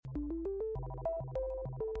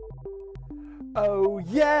Oh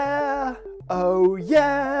yeah, oh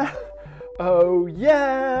yeah, oh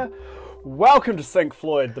yeah. Welcome to Sync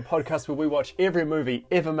Floyd, the podcast where we watch every movie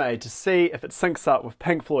ever made to see if it syncs up with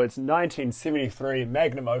Pink Floyd's 1973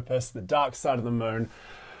 magnum opus, The Dark Side of the Moon.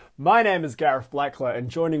 My name is Gareth Blackler, and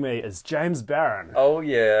joining me is James Barron. Oh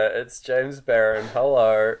yeah, it's James Barron.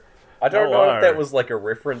 Hello. I don't know if that was like a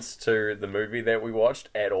reference to the movie that we watched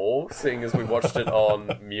at all, seeing as we watched it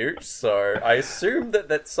on mute, so I assume that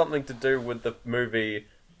that's something to do with the movie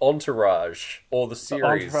Entourage, or the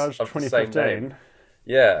series Entourage of 2015. the same name.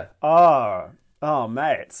 Yeah. Oh,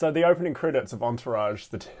 mate. So the opening credits of Entourage,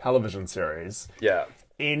 the television series,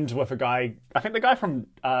 end with a guy, I think the guy from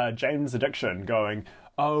Jane's Addiction, going,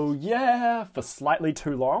 "Oh yeah," for slightly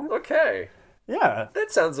too long. Okay. Yeah.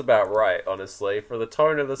 That sounds about right, honestly. For the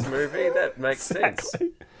tone of this movie, that makes sense.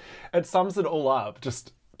 It sums it all up.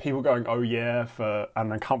 Just people going, "Oh yeah," for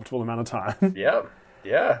an uncomfortable amount of time. Yeah.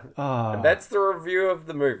 And that's the review of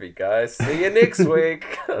the movie, guys. See you next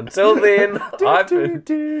week. Until then, I've been...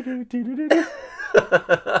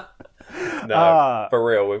 No, for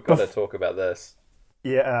real, we've got to talk about this.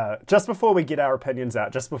 Yeah, just before we get our opinions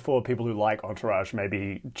out, just before people who like Entourage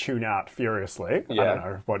maybe tune out furiously. Yeah. I don't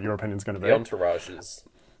know what your opinion's going to be. The Entourages.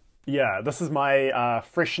 Yeah, this is my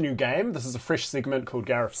fresh new game. This is a fresh segment called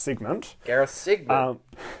Gareth's Segment. Gareth's Segment?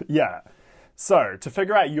 Yeah. So, to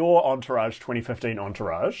figure out your Entourage 2015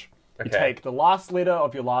 Entourage, you take the last letter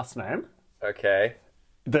of your last name. Okay.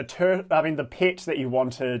 The pet that you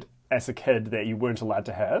wanted as a kid that you weren't allowed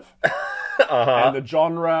to have. And the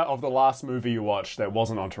genre of the last movie you watched that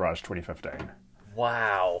wasn't Entourage 2015.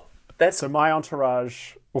 Wow. So my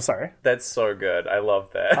Entourage... Well, sorry. That's so good. I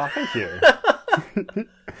love that. Oh, thank you.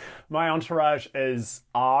 My Entourage is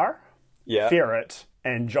R, Ferret,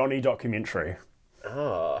 and Johnny Documentary.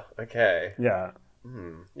 Oh, okay. Yeah.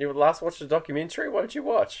 You last watched a documentary? What did you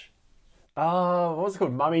watch? What was it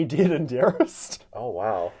called? Mummy, Dead and Dearest? Oh,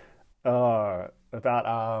 wow.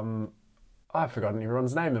 About, I've forgotten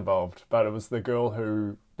everyone's name involved, but it was the girl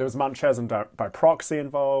who... There was Munchausen by proxy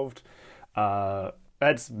involved.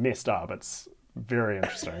 It's messed up. It's very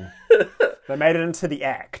interesting. They made it into The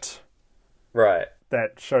Act. Right.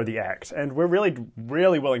 That show The Act. And we're really,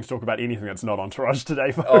 really willing to talk about anything that's not Entourage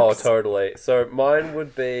today, folks. Oh, totally. So mine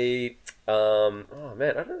would be... oh,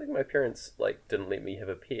 man, I don't think my parents, didn't let me have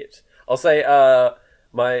a pet. I'll say,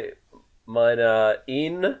 mine,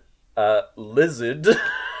 Lizard...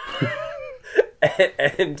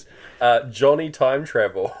 and Johnny Time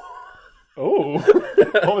Travel. Oh,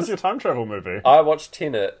 what was your time travel movie? I watched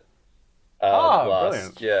Tenet last.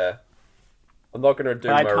 Brilliant. Yeah, I'm not going to do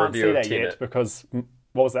my review of Tenet yet because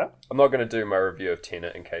what was that? I'm not going to do my review of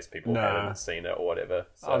Tenet in case people haven't seen it or whatever.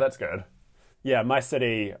 So. Oh, that's good. Yeah, my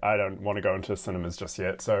city, I don't want to go into cinemas just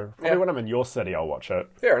yet, so probably when I'm in your city, I'll watch it.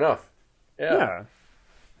 Fair enough. Yeah.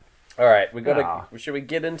 All right, should we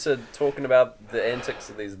get into talking about the antics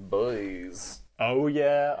of these boys? Oh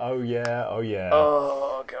yeah, oh yeah, oh yeah.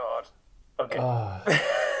 Oh god. Okay.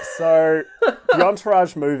 So, the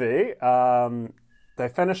Entourage movie, they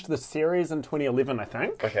finished the series in 2011, I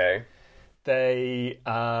think. Okay. They,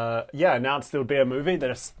 announced there would be a movie. They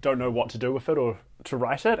just don't know what to do with it or to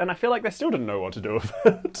write it, and I feel like they still didn't know what to do with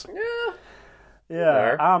it.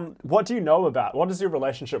 Yeah. What do you know about, what is your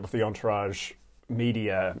relationship with the Entourage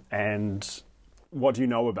media, and what do you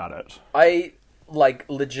know about it? I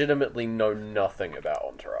legitimately know nothing about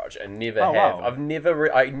Entourage and never have. Wow. I've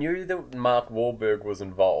never... I knew that Mark Wahlberg was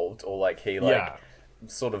involved, or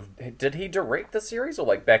sort of... Did he direct the series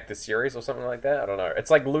or back the series or something like that? I don't know.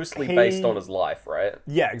 It's loosely based on his life, right?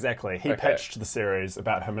 Yeah, exactly. He pitched the series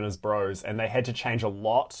about him and his bros, and they had to change a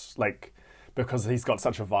lot, because he's got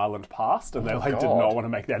such a violent past, and they did not want to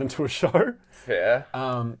make that into a show. Fair.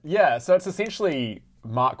 So it's essentially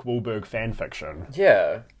Mark Wahlberg fan fiction.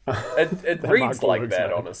 Yeah. It reads like that,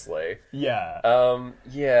 name. Honestly. Yeah.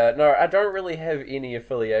 No, I don't really have any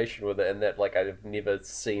affiliation with it in that, I've never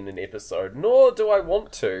seen an episode, nor do I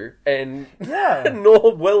want to, and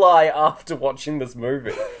nor will I after watching this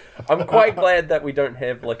movie. I'm quite glad that we don't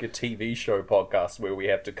have, a TV show podcast where we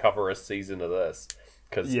have to cover a season of this,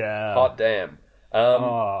 because hot damn.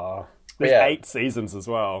 There's 8 seasons as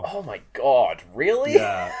well. Oh my god, really?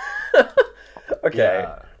 Yeah. Okay.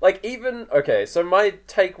 So my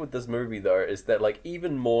take with this movie, though, is that,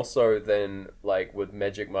 even more so than, with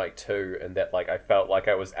Magic Mike 2, and that, I felt like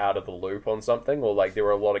I was out of the loop on something, or, there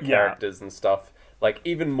were a lot of characters and stuff,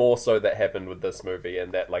 even more so that happened with this movie,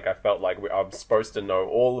 and that, I felt like I'm supposed to know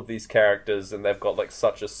all of these characters, and they've got,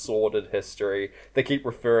 such a sordid history. They keep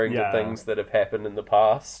referring to things that have happened in the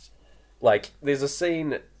past. There's a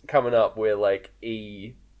scene coming up where,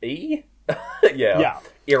 E?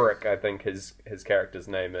 Eric, I think his character's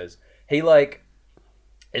name is. He like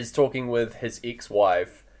is talking with his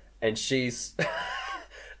ex-wife, and she's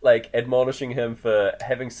like admonishing him for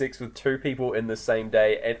having sex with two people in the same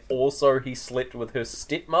day, and also he slept with her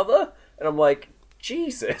stepmother. And I'm like,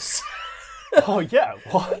 Jesus. Oh yeah,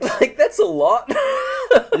 what? Like that's a lot.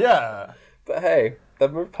 Yeah. But hey,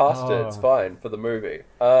 they've moved past it. It's fine for the movie.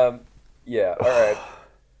 Yeah. All right.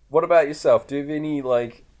 What about yourself? Do you have any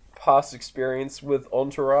like past experience with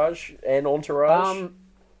Entourage and Entourage?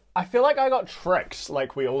 I feel like I got tricked,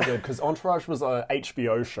 like we all did, because Entourage was a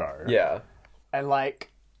HBO show. Yeah. And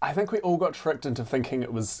like, I think we all got tricked into thinking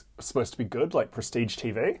it was supposed to be good, like prestige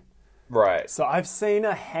TV. Right. So I've seen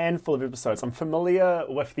a handful of episodes. I'm familiar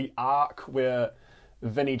with the arc where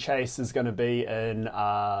Vinny Chase is going to be in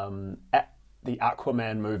the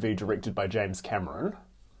Aquaman movie directed by James Cameron.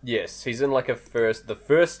 Yes, he's in like the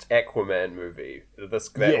first Aquaman movie.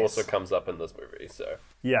 That also comes up in this movie. So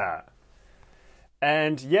yeah.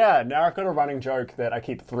 And yeah, now I've got a running joke that I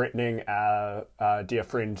keep threatening our dear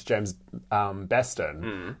friend James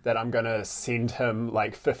Baston that I'm going to send him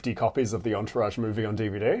like 50 copies of the Entourage movie on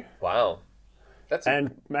DVD. Wow.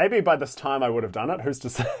 Maybe by this time I would have done it. Who's to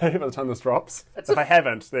say by the time this drops? If I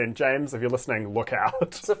haven't, then James, if you're listening, look out.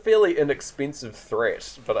 It's a fairly inexpensive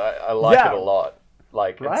threat, but I like it a lot.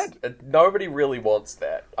 Like, right? Nobody really wants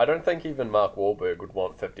that. I don't think even Mark Wahlberg would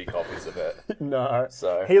want 50 copies of it. No.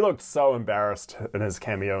 So he looked so embarrassed in his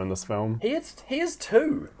cameo in this film. He has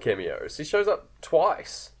 2 cameos. He shows up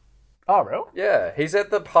twice. Oh, really? Yeah, he's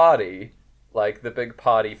at the party, like the big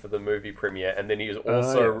party for the movie premiere, and then he was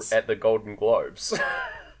also at the Golden Globes.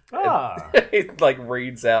 He like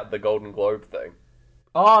reads out the Golden Globe thing.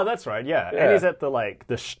 Oh, that's right, yeah. And he's at the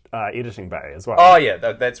editing bay as well. Oh, yeah,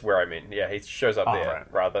 that's where I mean. Yeah, he shows up there,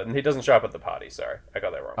 right. rather. And he doesn't show up at the party, sorry. I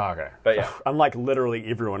got that wrong. Oh, okay. But yeah. Unlike literally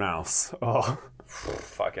everyone else. Oh.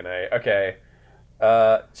 Fucking A. Okay.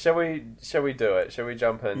 Shall we do it? Shall we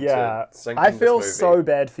jump into syncing I feel this movie? so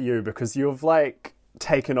bad for you because you've, like,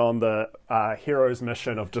 taken on the hero's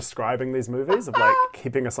mission of describing these movies, of, like,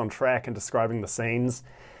 keeping us on track and describing the scenes.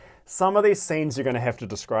 Some of these scenes you're going to have to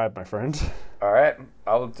describe, my friend. All right,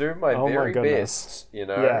 I'll do my Oh my very goodness. best. You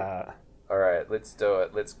know. Yeah. All right, let's do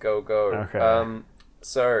it. Let's go. Okay.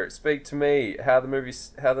 So speak to me. How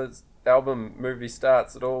the album movie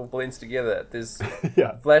starts. It all blends together. There's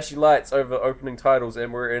flashy lights over opening titles,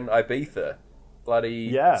 and we're in Ibiza,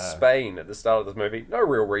 bloody Spain at the start of this movie. No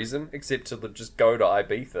real reason except to just go to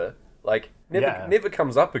Ibiza. Like never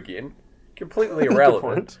comes up again. Completely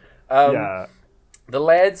irrelevant. The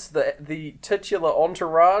lads, the titular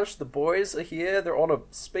entourage, the boys are here. They're on a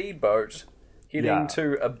speedboat heading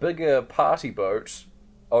to a bigger party boat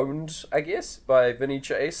owned, I guess, by Vinny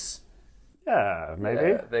Chase. Yeah, maybe.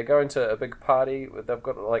 Yeah, they're going to a big party. They've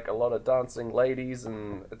got like a lot of dancing ladies,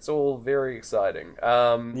 and it's all very exciting.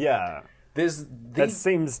 That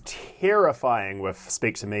seems terrifying with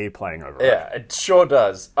Speak to Me playing over it. Yeah, it sure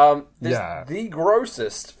does. There's the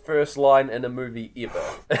grossest first line in a movie ever.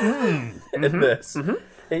 In this.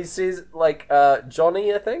 He says, like,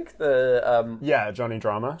 Johnny, I think, Johnny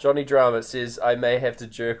Drama. Johnny Drama says, I may have to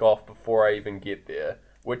jerk off before I even get there.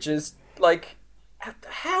 Which is, like,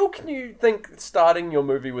 how can you think starting your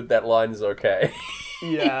movie with that line is okay?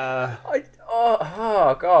 Yeah.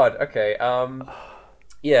 Oh, God, okay.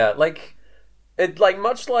 Yeah, like... It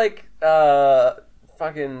much like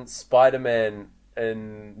fucking Spider-Man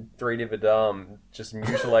in 3D Vidam just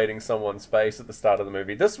mutilating someone's face at the start of the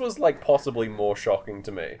movie. This was like possibly more shocking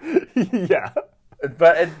to me. Yeah.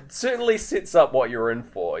 But it certainly sets up what you're in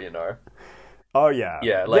for, you know. Oh yeah.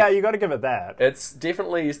 Yeah, like, you got to give it that. It's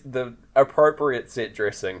definitely the appropriate set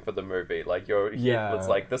dressing for the movie. Like it's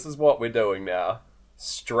like this is what we're doing now.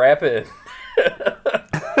 Strap in.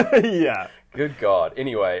 Yeah. Good God.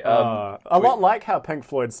 Anyway, a lot like how Pink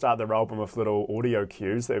Floyd start their album with little audio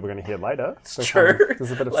cues that we're going to hear later. It's true.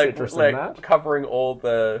 There's a bit of citrus in that. Covering all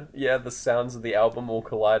the sounds of the album all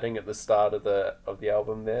colliding at the start of the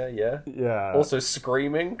album there. Yeah. Yeah. Also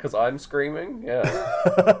screaming because I'm screaming.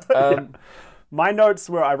 Yeah. My notes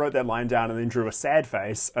were I wrote that line down and then drew a sad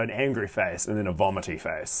face, an angry face, and then a vomity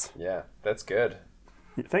face. Yeah, that's good.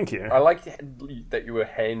 Thank you. I like that you were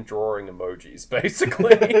hand drawing emojis,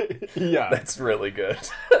 basically. Yeah. That's really good.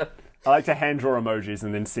 I like to hand draw emojis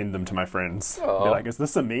and then send them to my friends. Be like, is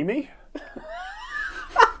this a meme?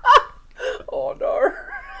 Oh, no.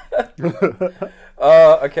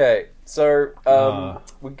 Okay, so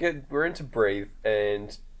we're into Breathe,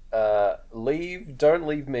 and Don't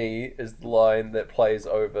Leave Me is the line that plays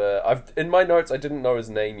over... in my notes, I didn't know his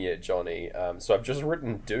name yet, Johnny, so I've just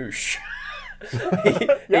written douche.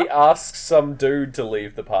 he asks some dude to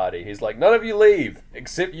leave the party. He's like, none of you leave,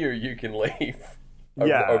 except you. You can leave.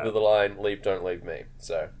 Over the line, leave, don't leave me.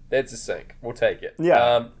 So that's a sync. We'll take it.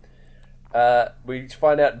 Yeah. We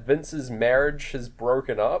find out Vince's marriage has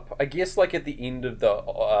broken up. I guess like at the end of the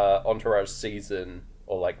Entourage season,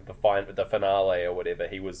 or like the finale or whatever,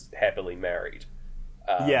 he was happily married.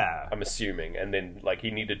 I'm assuming, and then like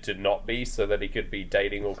he needed to not be so that he could be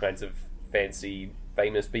dating all kinds of fancy,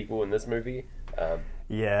 famous people in this movie.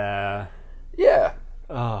 Yeah.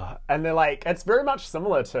 And they're like, it's very much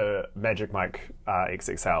similar to Magic Mike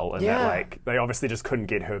XXL in that like they obviously just couldn't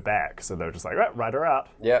get her back, so they were just like, right, write her out.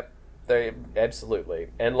 Yep. They absolutely.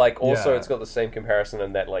 And like also it's got the same comparison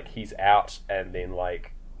in that like he's out and then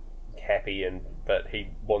like happy but he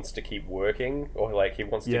wants to keep working, or like he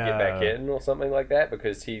wants to get back in or something like that,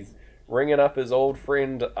 because he's ringing up his old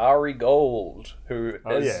friend Ari Gold, who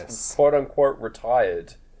is quote unquote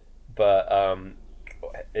retired, but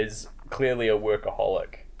is clearly a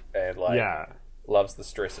workaholic and like loves the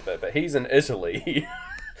stress of it. But he's in Italy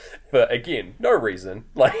for, again, no reason.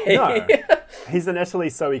 Like he's in Italy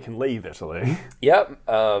so he can leave Italy. Yep.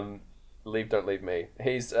 Leave, don't leave me.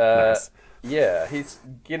 He's nice. Yeah, he's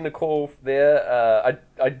getting a call there.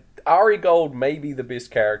 Ari Gold may be the best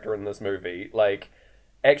character in this movie. Like,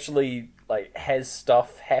 actually, like, has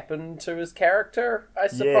stuff happen to his character, I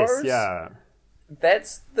suppose. Yes, yeah.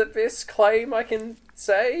 That's the best claim I can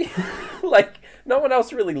say. Like, no one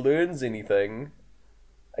else really learns anything.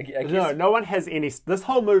 I guess... No one has any... This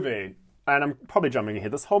whole movie, and I'm probably jumping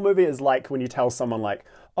ahead, this whole movie is like when you tell someone like,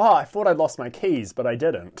 oh, I thought I'd lost my keys, but I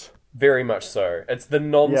didn't. Very much so. It's the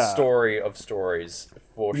non-story of stories,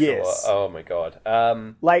 for sure. Yes. Oh my god.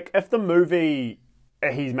 Like, if the movie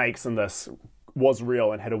he makes in this was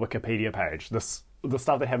real and had a Wikipedia page, the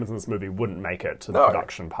stuff that happens in this movie wouldn't make it to the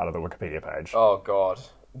production part of the Wikipedia page. Oh god.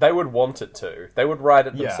 They would want it to. They would write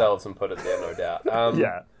it themselves and put it there, no doubt.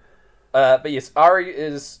 But yes, Ari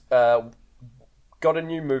is... got a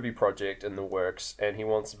new movie project in the works, and he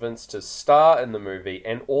wants Vince to star in the movie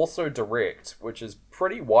and also direct, which is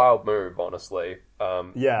pretty wild move, honestly.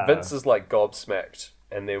 Vince is like gobsmacked,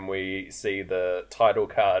 and then we see the title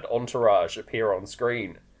card Entourage appear on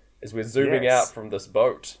screen as we're zooming out from this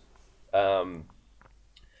boat. I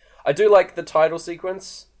do like the title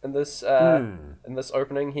sequence in this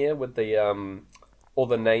opening here with the all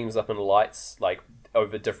the names up in lights, like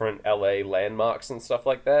over different LA landmarks and stuff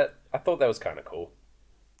like that. I thought that was kind of cool.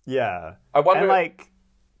 Yeah. I wonder... And like...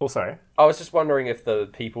 Oh, sorry. I was just wondering if the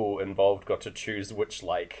people involved got to choose which,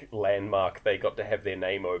 like, landmark they got to have their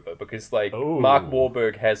name over. Because, like, Mark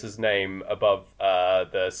Wahlberg has his name above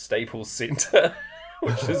the Staples Center,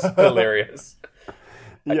 which is hilarious.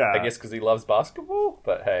 I guess because he loves basketball?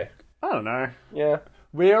 But hey. I don't know. Yeah.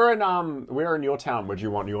 Where in your town would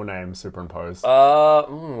you want your name superimposed?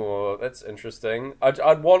 That's interesting.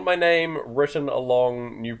 I'd want my name written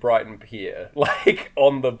along New Brighton Pier, like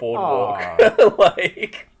on the boardwalk,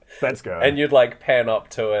 like. That's good. And you'd like pan up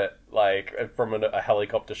to it, like from a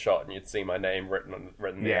helicopter shot, and you'd see my name written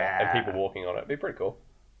there, and people walking on it. It'd be pretty cool.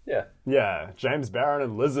 Yeah. Yeah. James Barron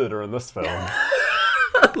and Lizard are in this film.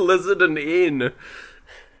 Lizard and N.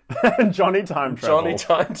 And Johnny Time Travel. Johnny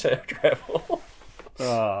Time Travel.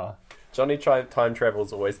 Johnny Time Travel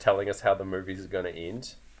is always telling us how the movies are going to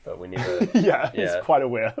end, but we never... He's quite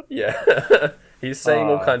aware. Yeah. He's saying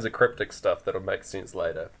all kinds of cryptic stuff that'll make sense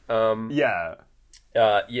later.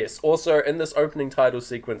 Yes. Also, in this opening title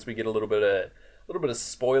sequence, we get a little bit of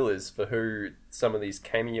spoilers for who some of these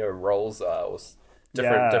cameo roles are, or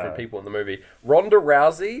different people in the movie. Ronda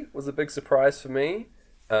Rousey was a big surprise for me.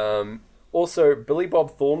 Also, Billy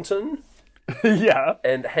Bob Thornton...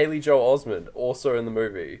 And Haley Joel Osment, also in the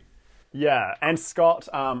movie. Yeah, and Scott,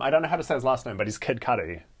 I don't know how to say his last name, but he's Kid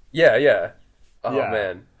Cudi. Yeah. Oh,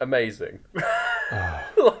 man. Amazing.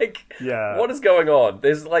 What is going on?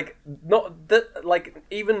 There's,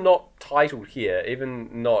 even not titled here,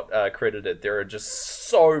 even not credited, there are just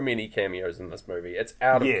so many cameos in this movie. It's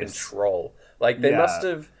out of control. Like, they must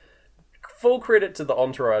have... Full credit to the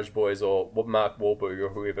Entourage boys or Mark Wahlberg or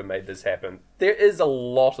whoever made this happen. There is a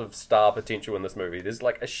lot of star potential in this movie. There's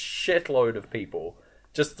like a shitload of people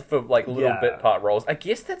just for like little bit part roles. I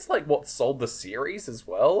guess that's like what sold the series as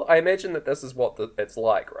well. I imagine that this is what it's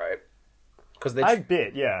like, right? Because I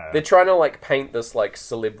bet, they're trying to like paint this like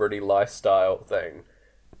celebrity lifestyle thing,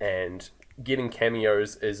 and getting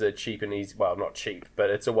cameos is a cheap and easy. Well, not cheap, but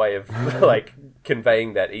it's a way of like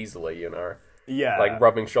conveying that easily, you know. Yeah. Like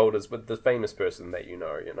rubbing shoulders with the famous person that you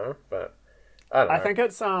know? But I don't know. I think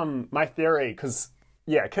it's my theory, because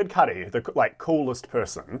Kid Cudi, the like coolest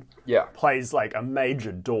person, plays like a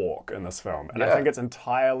major dork in this film, and I think it's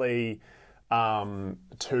entirely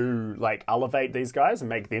to like elevate these guys and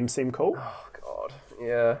make them seem cool. Oh god,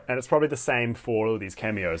 yeah. And it's probably the same for all of these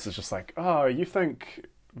cameos. It's just like, oh, you think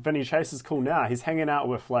Vinny Chase is cool now? He's hanging out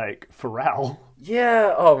with like Pharrell.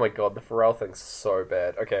 Yeah. Oh my god, the Pharrell thing's so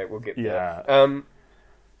bad. Okay, we'll get there.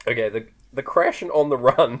 Okay, the crash and on the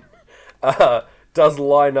run does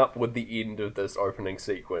line up with the end of this opening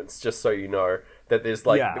sequence. Just so you know that there's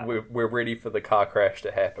like we're ready for the car crash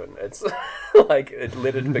to happen. It's like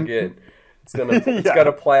let it begin. It's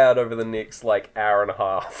gonna play out over the next like hour and a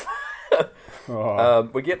half.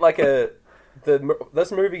 We get like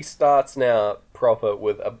this movie starts now proper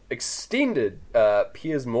with a extended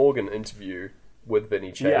Piers Morgan interview with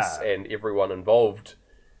Vinny Chase and everyone involved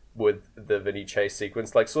with the Vinny Chase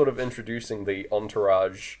sequence, like sort of introducing the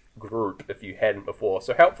Entourage group if you hadn't before.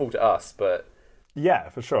 So helpful to us, but yeah,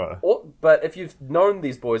 for sure. But if you've known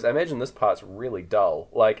these boys, I imagine this part's really dull.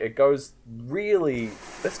 Like this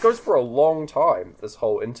goes for a long time, this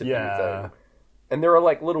whole interview thing. And there are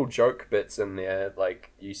like little joke bits in there,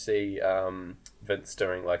 like you see Vince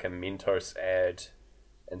doing like a Mentos ad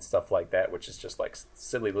and stuff like that, which is just like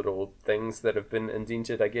silly little things that have been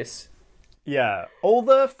indented, I guess. Yeah, all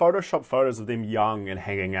the Photoshop photos of them young and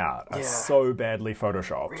hanging out are so badly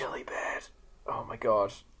Photoshopped. Really bad. Oh my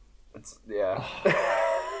god. It's,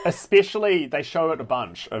 Especially, they show it a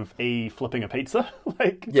bunch of E flipping a pizza.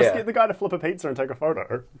 Like, just get the guy to flip a pizza and take a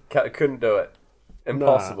photo. Couldn't do it.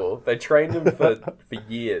 Impossible. Nah. They trained him for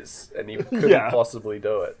years, and he couldn't possibly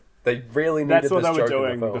do it. They really needed this joke in the film. That's what they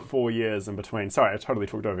were doing the 4 years in between. Sorry, I totally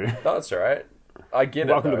talked over you. No, that's all right. I get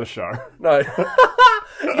Welcome it, to the show. No.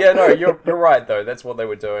 Yeah, no, you're right, though. That's what they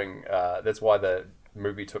were doing. That's why the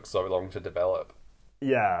movie took so long to develop.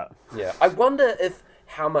 Yeah. Yeah. I wonder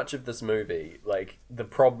how much of this movie, like, the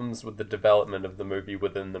problems with the development of the movie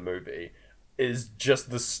within the movie, is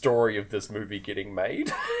just the story of this movie getting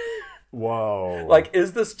made. Whoa. Like,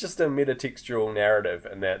 is this just a metatextual narrative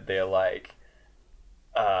and that they're, like,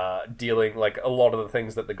 dealing, like, a lot of the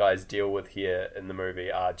things that the guys deal with here in the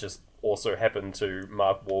movie are just also happen to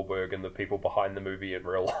Mark Wahlberg and the people behind the movie in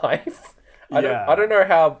real life? I don't know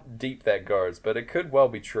how deep that goes, but it could well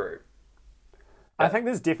be true. I think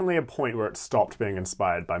there's definitely a point where it stopped being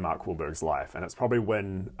inspired by Mark Wahlberg's life, and it's probably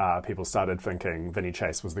when people started thinking Vinny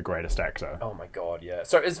Chase was the greatest actor. Oh my god, yeah.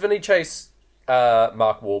 So is Vinny Chase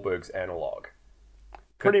Mark Wahlberg's analog?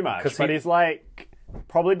 Pretty much, but he's like,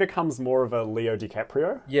 probably becomes more of a Leo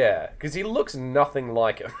DiCaprio. Yeah, because he looks nothing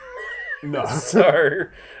like him. No. So,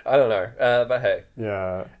 I don't know, but hey.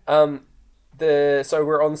 Yeah. So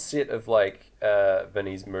we're on set of, like,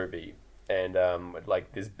 Vinny's movie, and,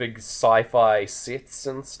 like, there's big sci-fi sets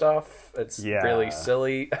and stuff. It's really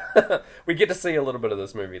silly. We get to see a little bit of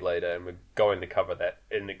this movie later, and we're going to cover that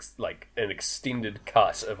in, an extended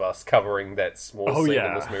cut of us covering that small scene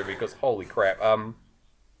in this movie, because holy crap.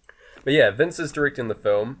 But yeah, Vince is directing the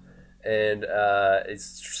film, and it's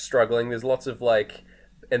struggling. There's lots of, like...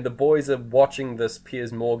 And the boys are watching this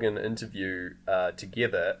Piers Morgan interview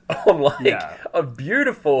together on, like, a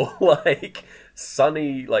beautiful, like,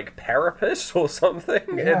 sunny, like, parapet or something.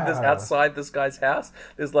 Yeah. And this outside this guy's house,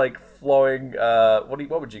 there's, like, flowing, what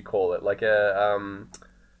would you call it? Like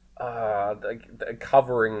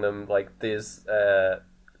covering them, like, there's,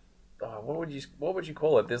 what would you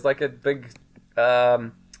call it? There's, like, a big,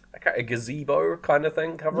 a gazebo kind of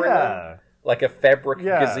thing covering them. Like a fabric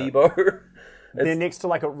gazebo. They're next to,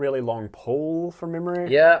 like, a really long pool, from memory.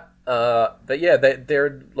 Yeah, but yeah,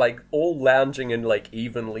 they're, like, all lounging in, like,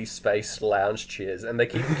 evenly spaced lounge chairs, and they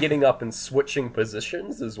keep getting up and switching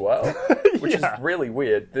positions as well, which is really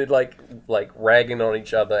weird. They're, like ragging on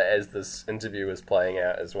each other as this interview is playing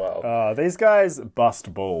out as well. These guys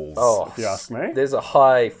bust balls, if you ask me. There's a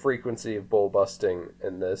high frequency of ball busting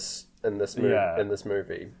in this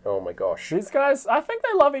movie. Oh my gosh. These guys, I think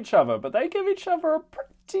they love each other, but they give each other a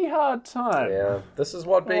pretty hard time. Yeah. This is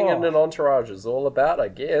what being in an entourage is all about, I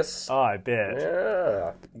guess. Oh, I bet.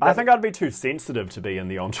 Yeah. I think I'd be too sensitive to be in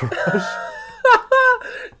the entourage.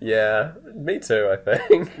 Yeah, me too, I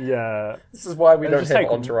think. Yeah. This is why we don't have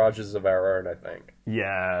entourages of our own, I think.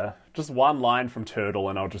 Yeah. Just one line from Turtle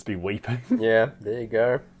and I'll just be weeping. Yeah, there you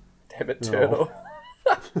go. Damn it, Turtle.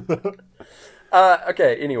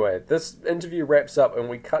 Okay, anyway, this interview wraps up and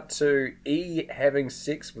we cut to E having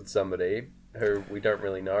sex with somebody who we don't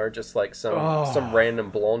really know, just like some random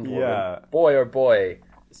blonde woman. Boy, oh boy,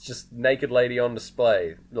 it's just naked lady on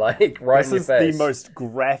display, like right in your face. This is the most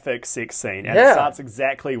graphic sex scene, and it starts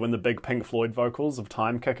exactly when the big Pink Floyd vocals of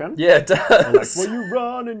Time kick in. Yeah, it does. And like, well, you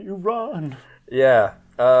run and you run. Yeah,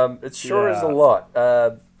 it sure is a lot.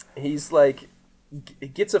 He's like... He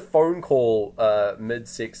gets a phone call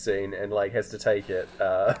mid-sex scene and, like, has to take it.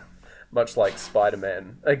 much like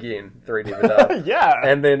Spider-Man again, 3D Vidal. Yeah.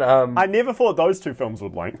 And then I never thought those two films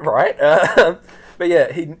would link. Right. But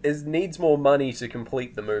yeah, he needs more money to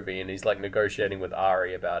complete the movie, and he's like negotiating with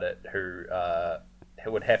Ari about it, who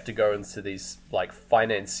would have to go into these like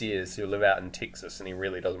financiers who live out in Texas, and he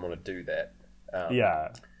really doesn't want to do that.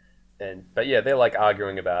 But yeah, they're like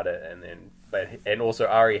arguing about it, and also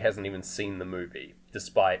Ari hasn't even seen the movie,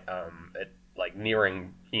 despite it like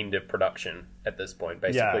nearing end of production at this point.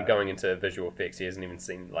 Basically, going into visual effects, he hasn't even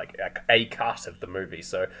seen like a cut of the movie,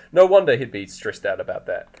 so no wonder he'd be stressed out about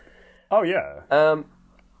that. Oh yeah.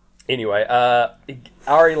 Anyway,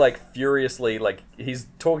 Ari like furiously like he's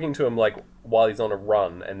talking to him like while he's on a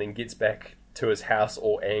run, and then gets back to his house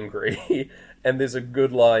all angry. And there's a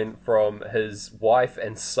good line from his wife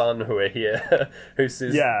and son who are here, who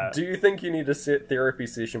says, "Do you think you need a therapy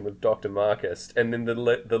session with Dr. Marcus?" And then the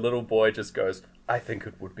little boy just goes, "I think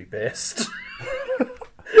it would be best,"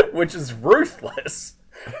 which is ruthless.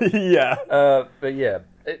 Yeah. But yeah,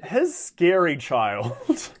 his scary child.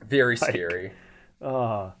 Very scary.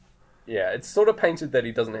 Yeah, it's sort of painted that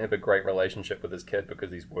he doesn't have a great relationship with his kid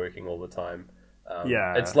because he's working all the time.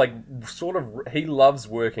 It's like sort of he loves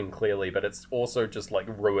working clearly, but it's also just like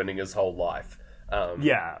ruining his whole life.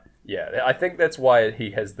 Yeah, I think that's why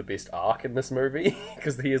he has the best arc in this movie,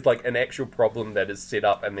 because he has like an actual problem that is set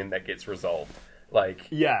up and then that gets resolved. Like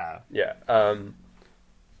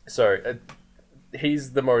so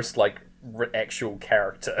he's the most like actual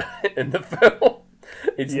character in the film.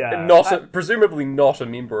 It's presumably not a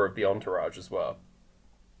member of the Entourage as well.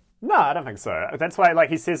 No, I don't think so. That's why,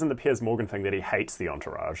 like, he says in the Piers Morgan thing that he hates the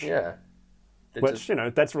Entourage. Yeah. Which, you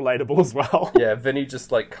know, that's relatable as well. Yeah, Vinny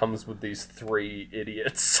just, like, comes with these three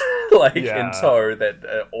idiots, like, in tow that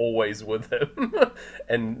are always with him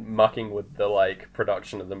and mucking with the, like,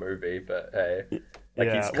 production of the movie, but, hey.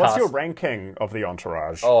 Like, What's your ranking of the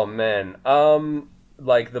Entourage? Oh, man.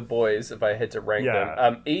 Like, the boys, if I had to rank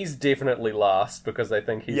them, E's definitely last, because I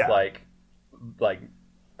think he's, like,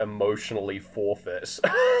 emotionally forfeit.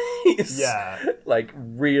 He's like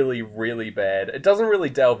really, really bad. It doesn't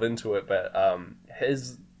really delve into it, but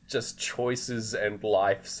his just choices and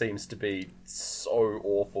life seems to be so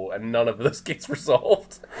awful, and none of this gets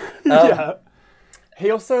resolved. He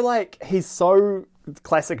also like he's so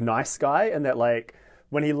classic nice guy, and that like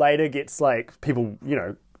when he later gets like people, you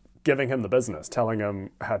know, giving him the business, telling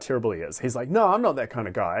him how terrible he is, he's like, no, I'm not that kind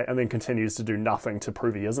of guy, and then continues to do nothing to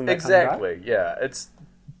prove he isn't that kind of guy. Yeah,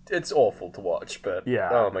 it's awful to watch, but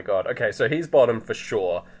oh my god. Okay, so he's bottom for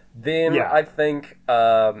sure. Then I think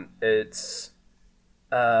it's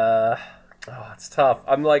it's tough.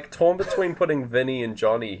 I'm like torn between putting Vinny and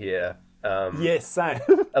Johnny here. Yes, same.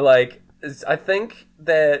 Like I think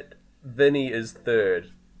that Vinny is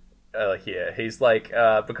third here. He's like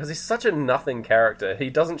because he's such a nothing character. He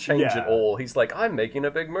doesn't change at all. He's like, I'm making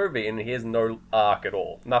a big movie, and he has no arc at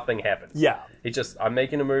all. Nothing happens. I'm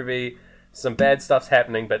making a movie. Some bad stuff's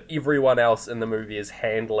happening, but everyone else in the movie is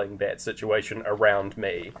handling that situation around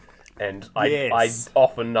me, and I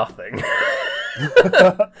offer nothing.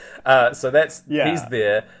 So that's he's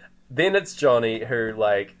there. Then it's Johnny, who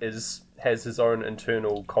like has his own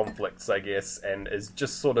internal conflicts, I guess, and is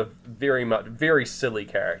just sort of very silly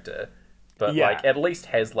character, but like at least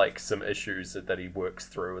has like some issues that he works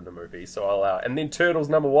through in the movie. So I'll allow. And then Turtle's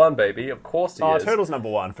number one, baby. Of course he is. Turtle's number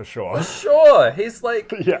one for sure. Sure, he's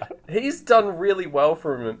like he's done really well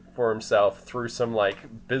for himself through some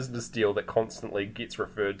like business deal that constantly gets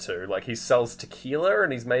referred to. Like he sells tequila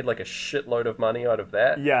and he's made like a shitload of money out of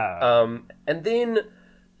that. And then,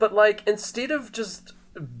 but like instead of just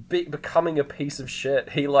becoming a piece of shit,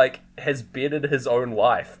 he like has bettered his own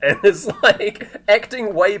life and is like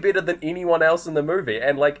acting way better than anyone else in the movie,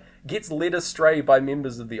 and like gets led astray by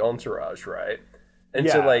members of the Entourage, right,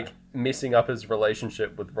 into like messing up his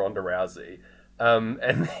relationship with Ronda Rousey, and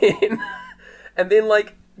then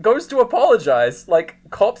like goes to apologize, like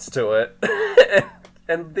cops to it,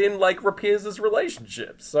 and then like repairs his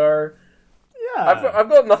relationship. So I've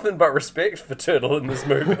got nothing but respect for Turtle in this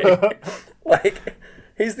movie. Like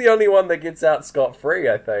he's the only one that gets out scot-free,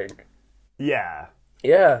 I think. Yeah,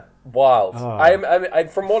 wild. I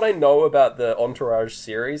from what I know about the Entourage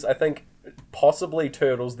series, I think possibly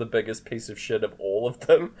Turtle's the biggest piece of shit of all of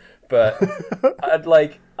them. But I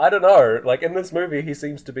don't know. Like in this movie, he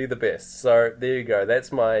seems to be the best. So there you go.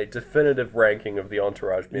 That's my definitive ranking of the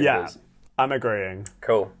Entourage members. Yeah, I'm agreeing.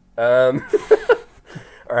 Cool. All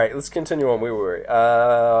right, let's continue on. Where were we?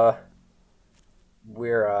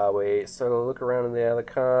 Where are we? So look around in the other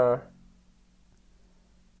car.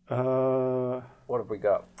 What have we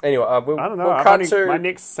got? Anyway, I don't know. My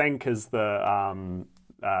next sync is the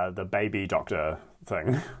baby doctor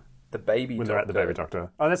thing. The baby when doctor. they're at the baby doctor.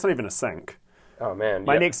 Oh, that's not even a sink. Oh, man.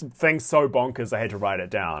 My next thing's so bonkers I had to write it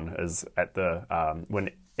down is at the when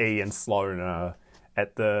E and Sloane are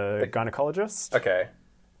at the gynecologist. Okay.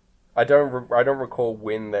 I don't recall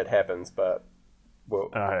when that happens, but... Well,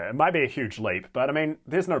 it might be a huge leap, but I mean,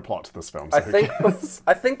 there's no plot to this film, so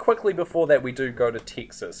I think quickly before that we do go to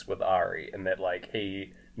Texas with Ari, and that, like,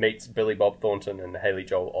 he meets Billy Bob Thornton and Haley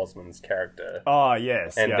Joel Osment's character. Oh,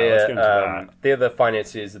 yes. And they're the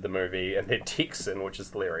financiers of the movie, and they're Texan, which is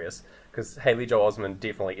hilarious, because Haley Joel Osment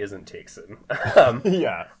definitely isn't Texan.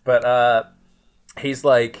 Yeah. But he's,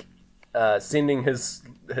 like, sending his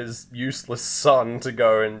useless son to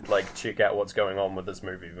go and, like, check out what's going on with this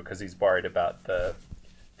movie, because he's worried about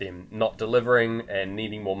them not delivering and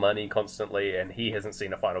needing more money constantly, and he hasn't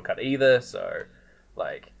seen a final cut either, so,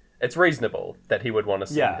 like... It's reasonable that he would want to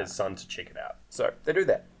send his son to check it out. So, they do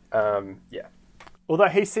that. Yeah. Although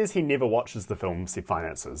he says he never watches the films he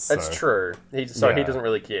finances. So. It's true. He doesn't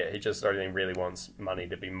really care. He just only really wants money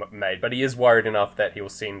to be made. But he is worried enough that he will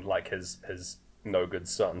send, like, his no-good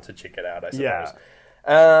son to check it out, I suppose. Yeah.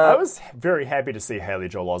 I was very happy to see Haley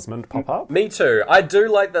Joel Osment pop up. Me too. I do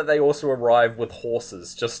like that they also arrive with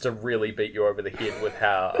horses, just to really beat you over the head with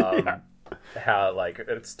how... How, like,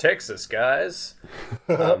 it's Texas, guys.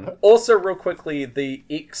 Also, real quickly, the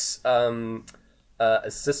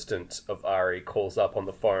assistant of Ari calls up on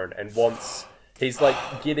the phone and wants... He's, like,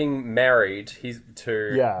 getting married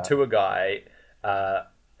to a guy.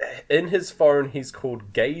 In his phone, he's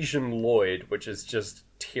called Gasian Lloyd, which is just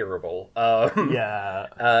terrible. Yeah,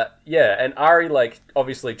 and Ari, like,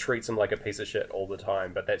 obviously treats him like a piece of shit all the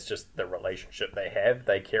time, but that's just the relationship they have.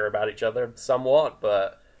 They care about each other somewhat,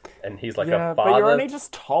 but... And he's like a father. But you're only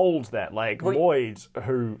just told that, like, Lloyd,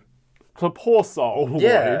 the poor soul, Lloyd,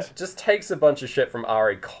 Lloyd. just takes a bunch of shit from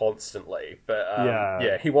Ari constantly.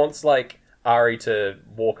 But, he wants, like, Ari to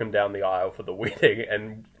walk him down the aisle for the wedding,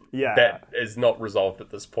 and that is not resolved at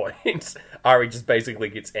this point. Ari just basically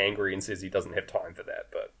gets angry and says he doesn't have time for that.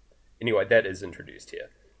 But anyway, that is introduced here.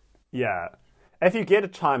 Yeah. If you get a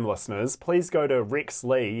time, listeners, please go to Rex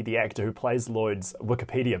Lee, the actor who plays Lloyd's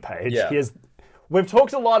Wikipedia page. Yeah. We've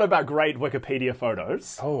talked a lot about great Wikipedia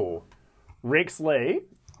photos. Oh. Rex Lee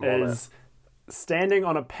is standing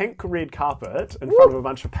on a pink red carpet in front of a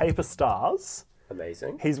bunch of paper stars.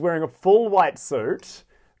 Amazing. He's wearing a full white suit,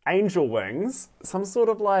 angel wings, some sort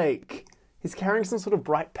of, like... He's carrying some sort of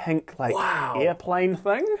bright pink, like, airplane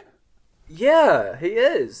thing. Yeah, he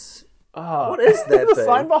is. What is that The thing?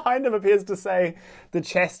 sign behind him appears to say, the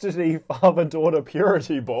Chastity Father-Daughter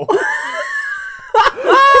Purity Ball.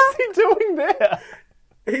 What's he doing there?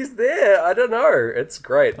 He's there. I don't know. It's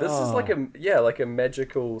great. This is like a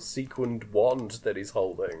magical sequined wand that he's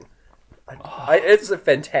holding. It's a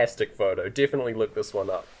fantastic photo. Definitely look this one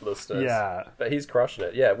up, listeners. Yeah. But he's crushing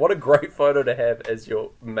it. Yeah, what a great photo to have as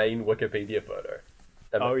your main Wikipedia photo.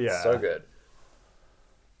 So good.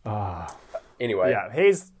 Anyway. Yeah,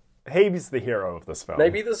 he's the hero of this film.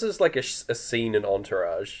 Maybe this is like a scene in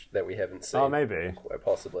Entourage that we haven't seen. Oh, maybe. Quite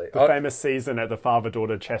possibly. The famous season at the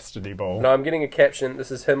father-daughter chastity ball. No, I'm getting a caption.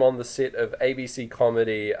 This is him on the set of ABC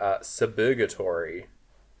comedy Suburgatory.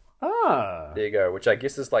 Ah. There you go, which I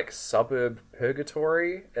guess is like suburb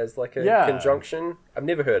purgatory as like a conjunction. I've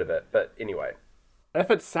never heard of it, but anyway.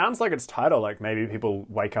 If it sounds like its title, like maybe people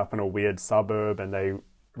wake up in a weird suburb and they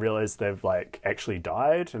realize they've like actually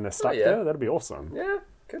died and they're stuck there, that'd be awesome. Yeah.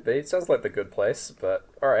 Could be. It sounds like The Good Place, but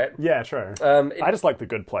alright. Yeah, true. I just like The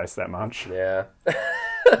Good Place that much. Yeah.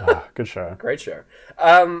 Good show. Great show.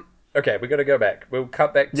 Okay, we got to go back. We'll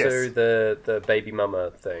cut back to the baby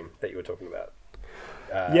mama thing that you were talking about.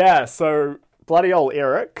 So bloody old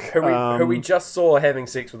Eric. Who we just saw having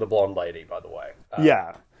sex with a blonde lady, by the way.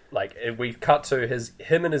 Like, we cut to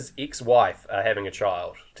him and his ex-wife are having a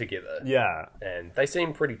child together. Yeah. And they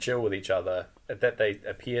seem pretty chill with each other. That they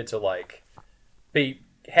appear to, like, be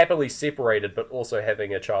happily separated, but also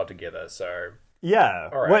having a child together, so...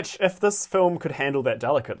 Yeah, which, if this film could handle that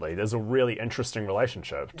delicately, there's a really interesting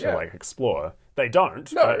relationship to, like, explore. They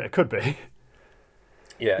don't, but it could be.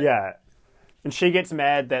 Yeah. And she gets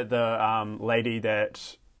mad that the lady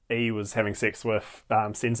that E was having sex with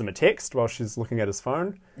sends him a text while she's looking at his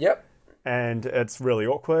phone. Yep. And it's really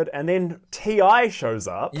awkward. And then T.I. shows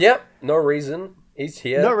up. Yep, no reason. He's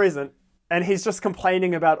here. No reason. And he's just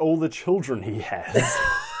complaining about all the children he has.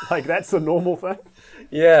 Like, that's a normal thing.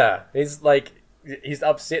 Yeah, he's like... He's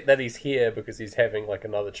upset that he's here because he's having, like,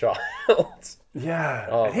 another child.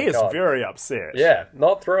 Yeah, he is very upset. Yeah,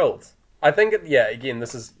 not thrilled. I think, again,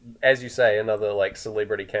 this is, as you say, another, like,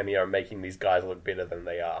 celebrity cameo making these guys look better than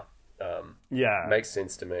they are. Yeah. Makes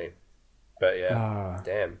sense to me. But, yeah,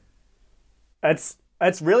 damn.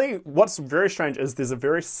 It's really, what's very strange is there's a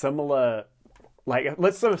very similar, like,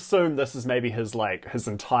 let's assume this is maybe his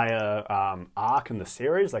entire arc in the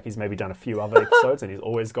series. Like, he's maybe done a few other episodes and he's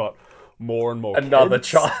always got more and more Another kids.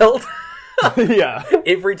 child. Yeah.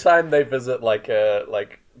 Every time they visit like a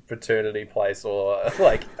paternity place or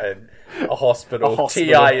like a hospital,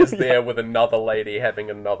 T.I. is there with another lady having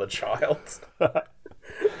another child.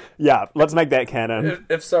 Yeah, let's make that canon.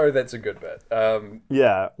 If so, that's a good bit.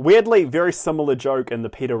 Yeah, weirdly, very similar joke in the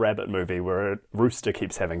Peter Rabbit movie where a rooster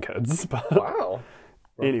keeps having kids. But Wow.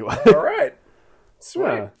 anyway. All right.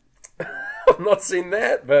 Sweet. Yeah. I've not seen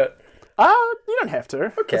that, but... You don't have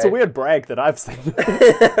to. Okay. It's a weird brag that I've seen.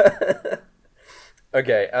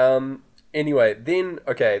 Okay, anyway, then,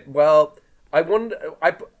 okay, well, I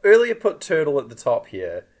earlier put Turtle at the top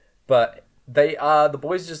here, but the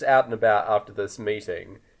boys just out and about after this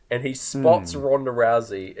meeting, and he spots Ronda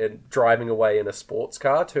Rousey driving away in a sports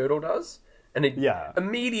car, Turtle does, and he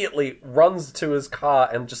immediately runs to his car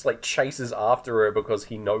and just, like, chases after her because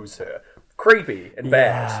he knows her. Creepy and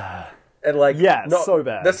bad. And, like, so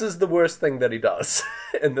bad. This is the worst thing that he does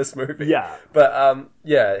in this movie. Yeah. But,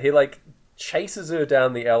 he, like, chases her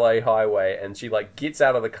down the LA highway, and she, like, gets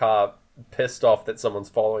out of the car pissed off that someone's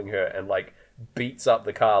following her and, like, beats up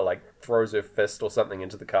the car, like, throws her fist or something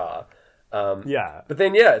into the car. But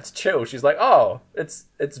then, it's chill. She's like, oh, it's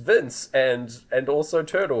Vince and also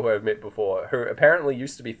Turtle, who I've met before, who apparently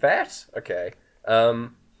used to be fat. Okay. There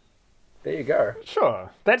you go.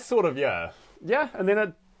 Sure. That's sort of, Yeah, and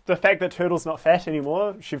then the fact that Turtle's not fat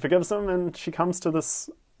anymore, she forgives him and she comes to this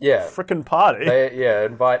frickin' party. They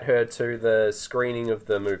invite her to the screening of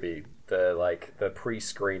the movie, the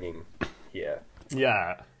pre-screening here.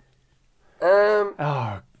 Yeah.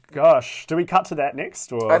 Oh gosh, do we cut to that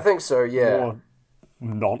next, or I think so. Yeah. More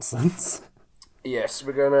nonsense. Yes,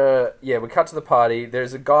 we cut to the party.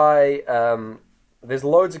 There's a guy. There's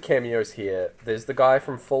loads of cameos here. There's the guy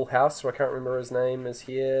from Full House, who I can't remember his name, is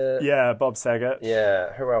here. Yeah, Bob Saget.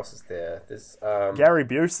 Yeah, who else is there? There's Gary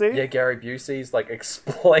Busey. Yeah, Gary Busey's like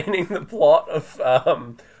explaining the plot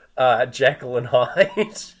of Jekyll and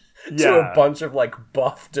Hyde to a bunch of like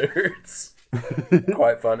buff dudes.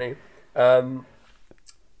 Quite funny.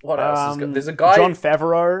 What else? There's a guy, Jon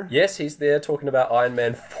Favreau. Yes, he's there talking about Iron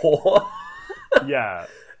Man 4. Yeah.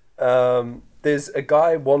 There's a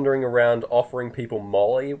guy wandering around offering people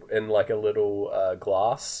Molly in like a little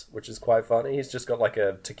glass, which is quite funny. He's just got like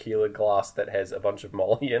a tequila glass that has a bunch of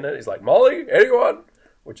Molly in it. He's like, Molly, anyone?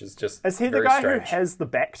 Which is just Is he the guy who has the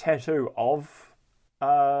back tattoo of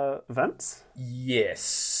Vince?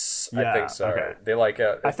 Yes, I think so. Okay. They're like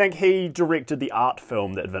I think he directed the art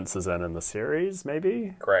film that Vince is in the series,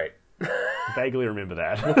 maybe? Great. Vaguely remember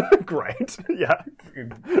that. Great. Yeah.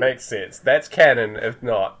 Makes sense. That's canon, if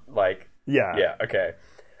not, like... Yeah. Yeah, okay.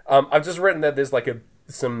 I've just written that there's, like,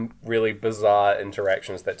 some really bizarre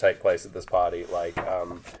interactions that take place at this party. Like,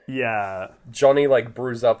 Johnny, like,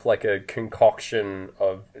 brews up, like, a concoction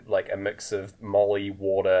of, like, a mix of Molly,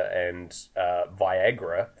 water, and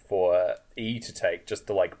Viagra for E to take just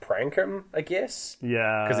to, like, prank him, I guess.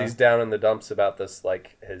 Yeah. Because he's down in the dumps about this,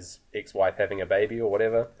 like, his ex-wife having a baby or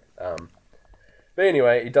whatever. But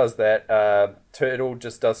anyway, he does that. Turtle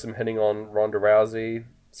just does some hitting on Ronda Rousey.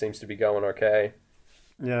 Seems to be going okay.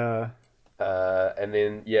 Yeah. And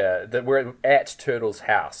then, we're at Turtle's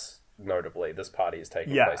house, notably. This party is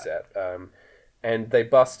taking place at. And they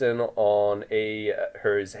bust in on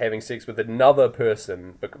who's having sex with another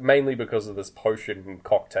person, mainly because of this potion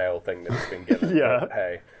cocktail thing that's been given. But,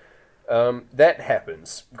 hey. That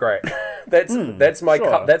happens. Great. That's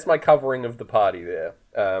my covering of the party there.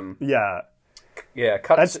 Yeah,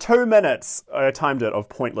 that's 2 minutes. I timed it of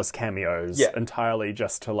pointless cameos entirely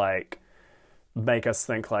just to like make us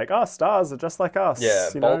think like, oh, stars are just like us. Yeah,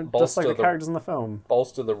 just like the characters in the film.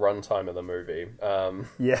 Bolster the runtime of the movie.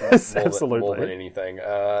 Yes, absolutely. More than anything.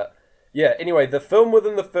 Anyway, the film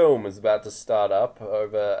within the film is about to start up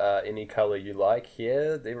over any color you like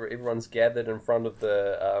here. Everyone's gathered in front of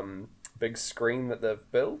the big screen that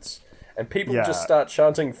they've built, and people just start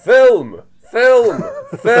chanting, "Film! Film!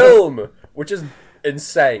 Film!" Which is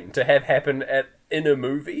insane to have happen in a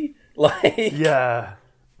movie. Like,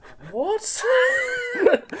 what?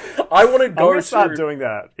 I want to go start doing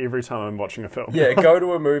that every time I'm watching a film. Yeah, go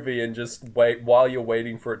to a movie and just wait while you're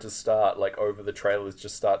waiting for it to start. Like over the trailers,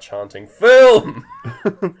 just start chanting "Film!"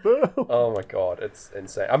 Oh my god, it's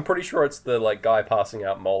insane. I'm pretty sure it's the like guy passing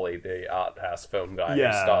out Molly, the art house film guy,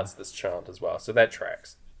 who starts this chant as well. So that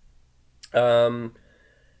tracks.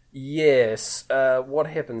 Yes. What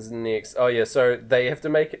happens next? Oh yeah, so they have to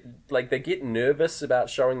make it, like, they get nervous about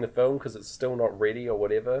showing the film because it's still not ready or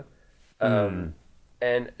whatever.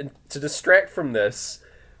 And to distract from this,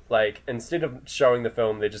 like, instead of showing the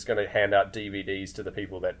film, they're just going to hand out DVDs to the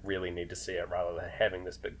people that really need to see it rather than having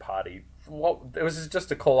this big party. It was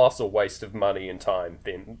just a colossal waste of money and time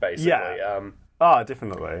then, basically. Yeah. Oh,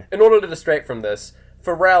 definitely. In order to distract from this,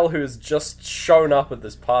 Pharrell, who's just shown up at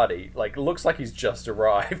this party, like, looks like he's just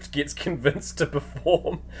arrived, gets convinced to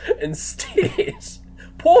perform instead.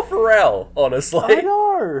 Poor Pharrell, honestly. I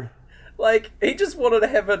know. Like, he just wanted to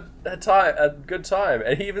have a good time,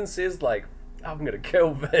 and he even says, like, I'm gonna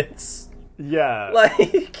kill Vince. Yeah.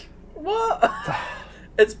 Like, what?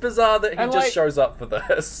 It's bizarre that he And, just like, shows up for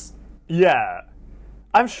this. Yeah.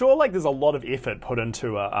 I'm sure, like, there's a lot of effort put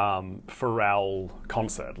into a Pharrell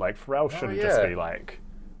concert. Like, Pharrell shouldn't just be, like...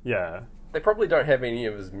 Yeah. They probably don't have any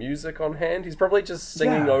of his music on hand. He's probably just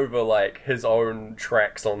singing over, like, his own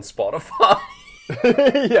tracks on Spotify.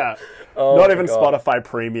 Yeah. Oh Not my even God. Spotify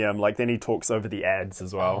Premium. Like, then he talks over the ads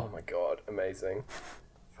as well. Oh my God, amazing.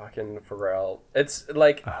 Fucking Pharrell. It's,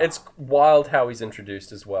 like, it's wild how he's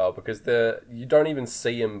introduced as well, because you don't even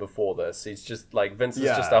see him before this. He's just, like, Vince is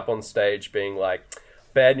just up on stage being like,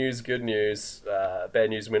 bad news, good news. Bad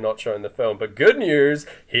news, we're not showing the film, but good news,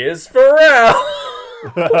 here's Pharrell!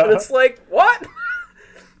 And it's like, what?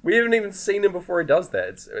 We haven't even seen him before he does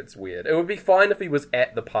that. It's weird. It would be fine if he was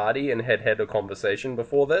at the party and had a conversation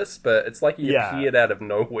before this, but it's like he appeared out of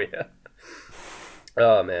nowhere.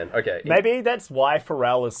 Oh, man. Okay. Maybe that's why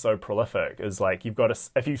Pharrell is so prolific, is like, you've got to...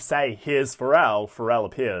 If you say, here's Pharrell, Pharrell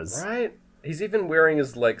appears. Right? He's even wearing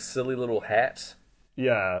his, like, silly little hat.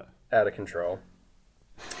 Yeah. Out of control.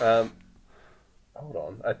 Hold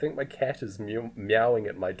on. I think my cat is meowing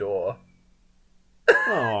at my door.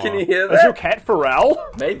 Aww. Can you hear that? Is your cat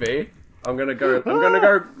Pharrell? Maybe. I'm gonna go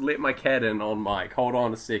let my cat in on mic. Hold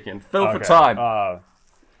on a second. Fill for time.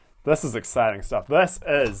 This is exciting stuff. This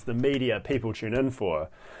is the media people tune in for.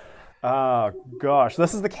 Oh, gosh.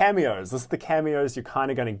 This is the cameos. This is the cameos you're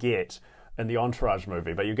kind of going to get in the Entourage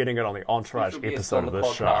movie, but you're getting it on the Entourage episode of this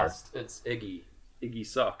podcast. It's Iggy. Iggy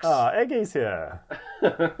sucks. Oh, Iggy's here.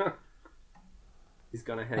 He's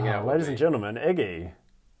gonna hang out with ladies me. and gentlemen, Iggy.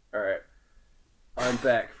 Alright. I'm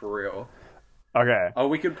back for real. Okay. Oh,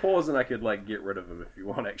 we could pause and I could, like, get rid of him if you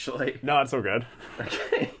want, actually. No, it's all good.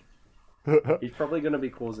 Okay. He's probably going to be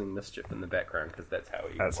causing mischief in the background because that's how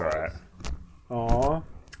he. That's alright. Aww.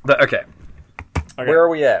 But okay. Where are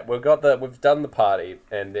we at? We've done the party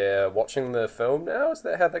and they're watching the film now. Is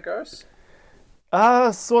that how that goes?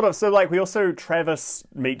 Sort of. So, like, we also... Travis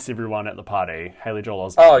meets everyone at the party. Haley Joel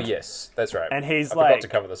Osment. Oh, yes. That's right. And he's I like... forgot to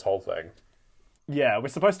cover this whole thing. Yeah, we're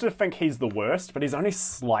supposed to think he's the worst, but he's only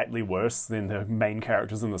slightly worse than the main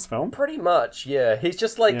characters in this film. Pretty much, yeah. He's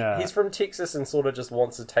just like, he's from Texas and sort of just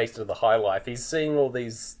wants a taste of the high life. He's seeing all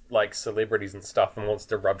these, like, celebrities and stuff and wants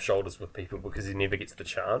to rub shoulders with people because he never gets the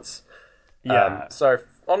chance. Yeah. So,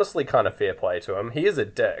 honestly, kind of fair play to him. He is a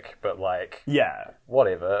dick, but, like... Yeah.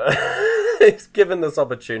 Whatever. He's given this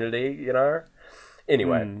opportunity, you know?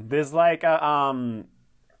 Anyway. There's, like, a,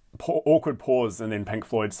 awkward pause and then Pink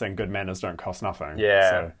Floyd saying good manners don't cost nothing. Yeah.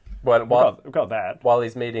 So we've got that. While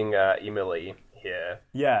he's meeting Emily here.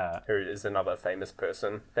 Yeah. Who is another famous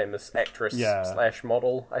person. Famous actress /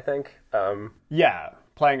 model, I think. Yeah.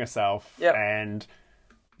 Playing herself. Yep. And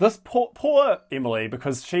this poor Emily,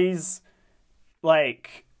 because she's,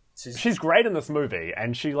 like... She's great in this movie,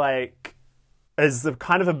 and she, like... is the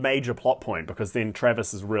kind of a major plot point because then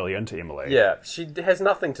Travis is really into Emily. Yeah, she has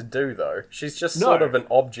nothing to do though. She's just sort of an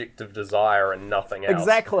object of desire and nothing else.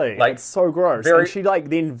 Exactly. Like, it's so gross. And she like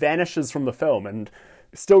then vanishes from the film and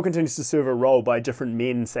still continues to serve a role by different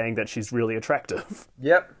men saying that she's really attractive.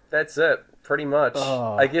 Yep, that's it. Pretty much.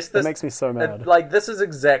 I guess this makes me so mad. This is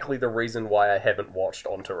exactly the reason why I haven't watched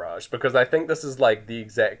Entourage, because I think this is like the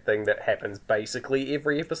exact thing that happens basically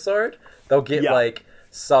every episode. They'll get like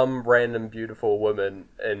some random beautiful woman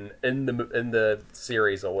in the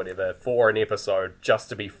series or whatever for an episode just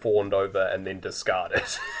to be fawned over and then discarded.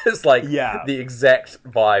 It's like the exact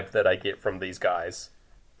vibe that I get from these guys.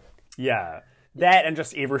 Yeah. That and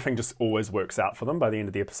just everything just always works out for them by the end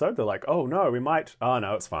of the episode. They're like, oh no, we might... Oh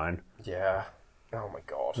no, it's fine. Yeah. Oh my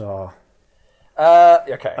god. Oh.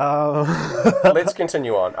 Okay. Let's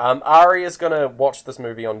continue on. Ari is going to watch this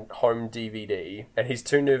movie on home DVD, and he's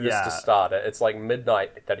too nervous to start it. It's like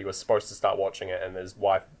midnight that he was supposed to start watching it, and his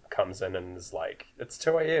wife comes in and is like, it's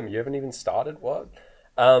 2 a.m, you haven't even started? What?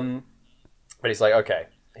 But he's like, okay.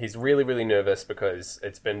 He's really, really nervous because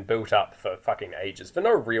it's been built up for fucking ages for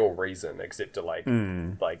no real reason except to like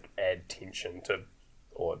add tension to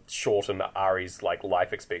or shorten Ari's like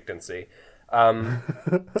life expectancy.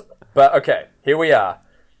 But okay, here we are.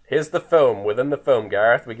 Here's the film within the film,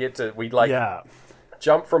 Gareth.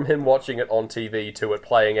 jump from him watching it on TV to it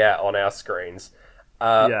playing out on our screens.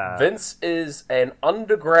 Vince is an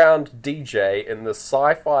underground DJ in the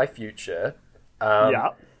sci-fi future.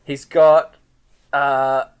 He's got...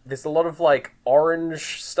 there's a lot of, like,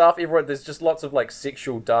 orange stuff everywhere. There's just lots of, like,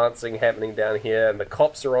 sexual dancing happening down here, and the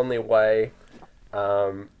cops are on their way.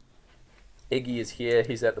 Iggy is here.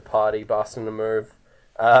 He's at the party, busting a move.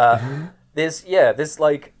 There's,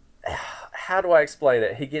 like... How do I explain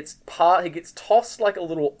it? He gets tossed, like, a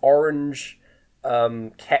little orange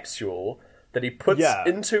capsule that he puts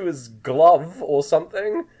into his glove or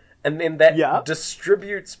something, and then that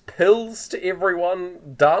distributes pills to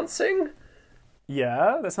everyone dancing.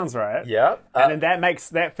 Yeah, that sounds right. Yeah. And then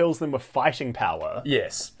that fills them with fighting power.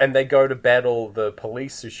 Yes, and they go to battle the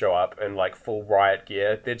police who show up in, like, full riot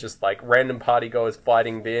gear. They're just, like, random partygoers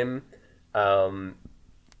fighting them.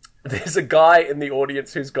 There's a guy in the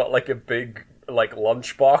audience who's got, like, a big, like,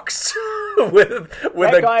 lunchbox with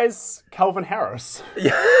that guy's Calvin Harris.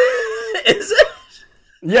 Yeah. Is it?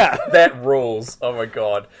 Yeah. That rules. Oh my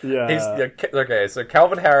god. Yeah. Okay, so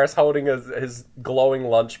Calvin Harris holding his glowing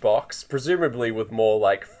lunchbox, presumably with more,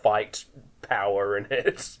 like, fight power in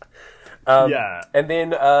it. And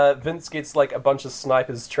then Vince gets, like, a bunch of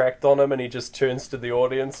snipers tracked on him, and he just turns to the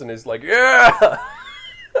audience and is like, yeah!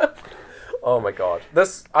 Oh my god.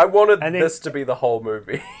 I wanted this to be the whole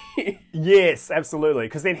movie. Yes, absolutely.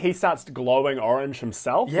 Because then he starts glowing orange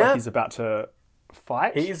himself, like he's about to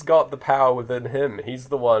fight. He's got the power within him. He's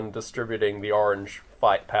the one distributing the orange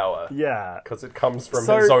fight power. Yeah. Because it comes from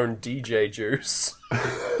his own DJ juice.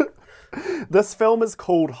 This film is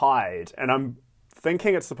called Hyde, and I'm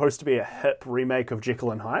thinking it's supposed to be a hip remake of Jekyll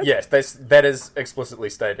and Hyde. Yes, that is explicitly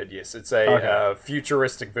stated, yes. It's a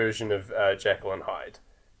futuristic version of Jekyll and Hyde.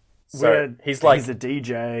 So he's a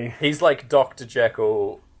DJ. He's like Dr.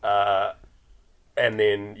 Jekyll, and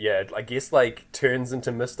then, I guess, like, turns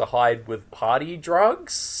into Mr. Hyde with party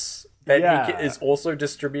drugs that he is also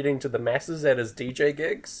distributing to the masses at his DJ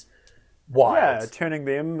gigs. Wild. Yeah, turning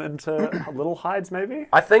them into little Hydes, maybe?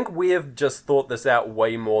 I think we have just thought this out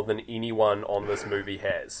way more than anyone on this movie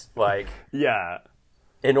has. Like,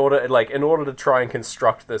 in order to try and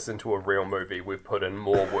construct this into a real movie, we've put in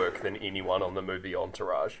more work than anyone on the movie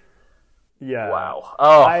Entourage. Yeah. Wow.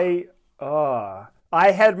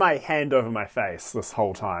 I had my hand over my face this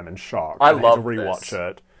whole time in shock. I love had to rewatch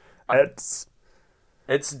it.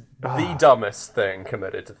 It's the dumbest thing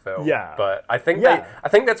committed to film. Yeah. But I think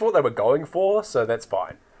that's what they were going for, so that's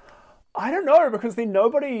fine. I don't know, because then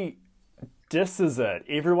nobody disses it.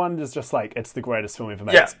 Everyone is just like, it's the greatest film ever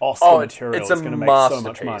made. Yeah. It's Oscar material. It's going to make so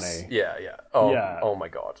much masterpiece. money. Yeah. Oh my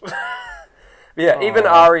god. Even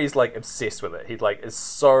Ari's, like, obsessed with it.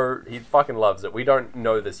 He fucking loves it. We don't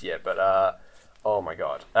know this yet, but oh my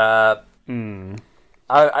god. In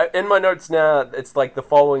my notes now, it's like the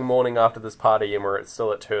following morning after this party, and we're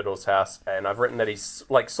still at Turtle's house, and I've written that he's,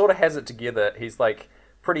 like, sort of has it together. He's, like,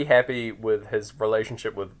 pretty happy with his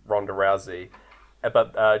relationship with Ronda Rousey.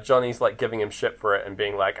 But Johnny's, like, giving him shit for it and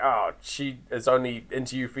being like, oh, she is only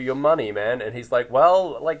into you for your money, man. And he's like,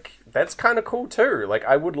 well, like, that's kind of cool, too. Like,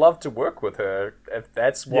 I would love to work with her. If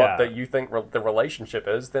that's what that you think the relationship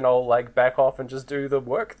is, then I'll, like, back off and just do the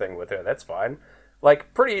work thing with her. That's fine.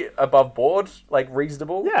 Like, pretty above board, like,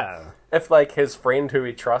 reasonable. Yeah. If, like, his friend who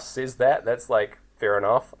he trusts says that, that's, like, fair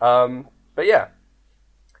enough. But yeah.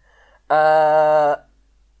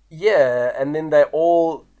 And then they're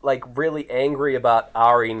all, like, really angry about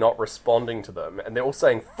Ari not responding to them, and they're all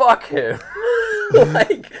saying, fuck him!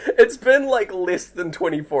 Like, it's been, like, less than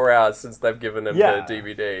 24 hours since they've given him the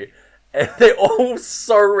DVD, and they're all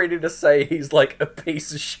so ready to say he's, like, a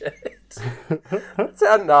piece of shit. That's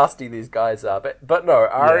how nasty these guys are. But no,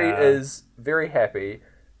 Ari is very happy,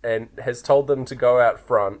 and has told them to go out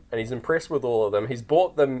front, and he's impressed with all of them. He's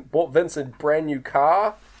bought Vince a brand new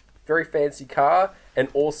car, very fancy car, and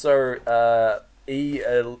also a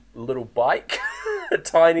little bike, a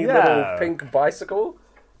tiny little pink bicycle,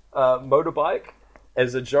 motorbike,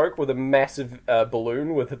 as a joke, with a massive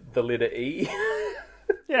balloon with the letter E.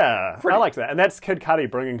 Yeah, I like that. And that's Kid Cudi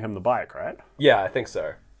bringing him the bike, right? Yeah, I think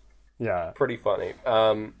so. Yeah. Pretty funny.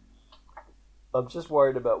 I'm just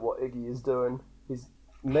worried about what Iggy is doing. He's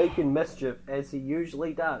making mischief, as he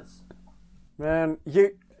usually does. Man,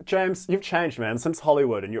 James, you've changed, man, since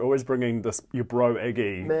Hollywood, and you're always bringing your bro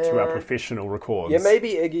Iggy to our professional records. Yeah,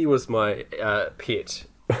 maybe Iggy was my pet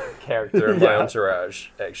character in my Entourage,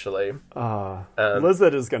 actually.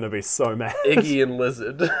 Lizard is going to be so mad. Iggy and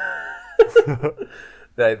Lizard.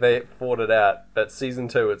 They fought it out, but season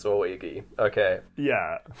 2, it's all Iggy. Okay.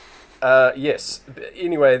 Yeah. Yes.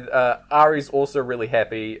 Anyway, Ari's also really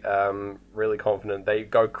happy, really confident. They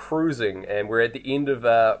go cruising, and we're at the end of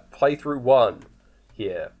playthrough 1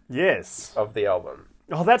 here. Yes. Of the album.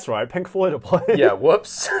 Oh, that's right. Pink Floyd are playing. Yeah,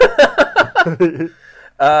 whoops.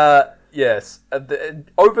 Yes.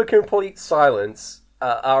 Over complete silence,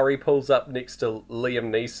 Ari pulls up next to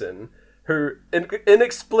Liam Neeson, who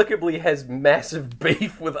inexplicably has massive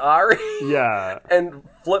beef with Ari. Yeah. And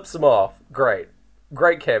flips him off. Great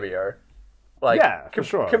cameo. Like, yeah, for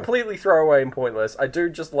sure. Completely throwaway and pointless. I do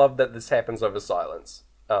just love that this happens over silence.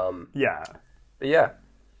 Yeah. But yeah,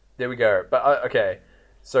 there we go. But, okay.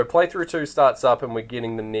 So playthrough 2 starts up and we're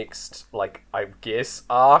getting the next, like, I guess,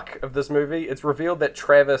 arc of this movie. It's revealed that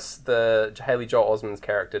Travis, the Haley Joel Osment's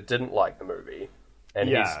character, didn't like the movie. And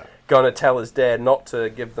he's going to tell his dad not to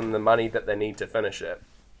give them the money that they need to finish it.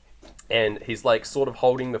 And he's, like, sort of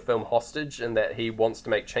holding the film hostage in that he wants to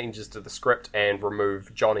make changes to the script and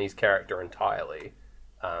remove Johnny's character entirely.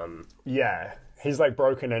 Yeah. He's, like,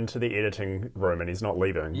 broken into the editing room and he's not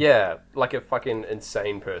leaving. Yeah, like a fucking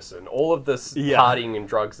insane person. All of this partying and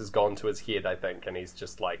drugs has gone to his head, I think, and he's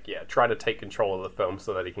just, like, trying to take control of the film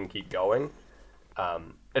so that he can keep going.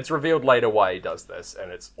 It's revealed later why he does this, and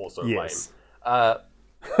it's also lame. It's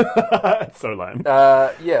so lame.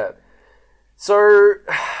 Yeah. So,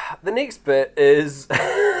 the next bit is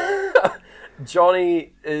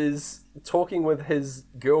Johnny is talking with his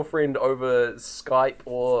girlfriend over Skype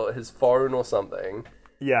or his phone or something.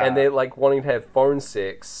 Yeah. And they're, like, wanting to have phone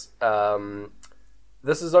sex.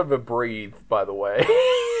 This is over Breathe, by the way.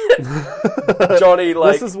 Johnny,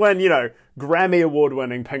 like... This is when, Grammy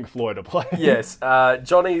Award-winning Pink Floyd are playing. Yes.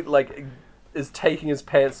 Johnny, like, is taking his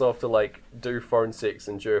pants off to, like, do phone sex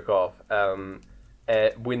and jerk off.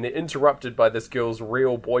 When they're interrupted by this girl's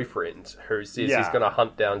real boyfriend, who says he's going to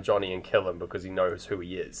hunt down Johnny and kill him because he knows who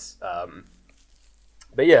he is.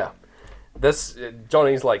 But yeah,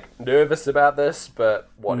 Johnny's, like, nervous about this, but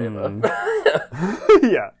whatever.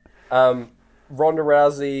 Yeah. Ronda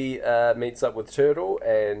Rousey meets up with Turtle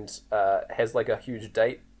and has, like, a huge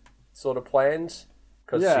date sort of planned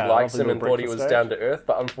because she likes him and thought he was down to earth,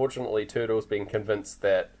 but unfortunately Turtle's been convinced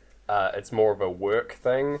that it's more of a work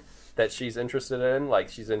thing that she's interested in. Like,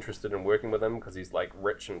 she's interested in working with him because he's, like,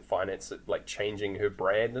 rich and finance, like, changing her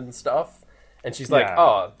brand and stuff. And she's like,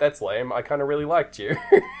 oh, that's lame. I kind of really liked you.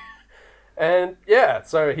 And, yeah,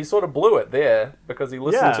 so he sort of blew it there because he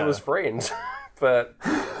listened to his friend. But,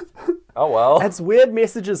 oh well. It's weird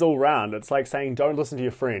messages all round. It's like saying, don't listen to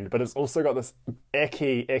your friend, but it's also got this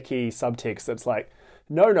icky subtext that's like,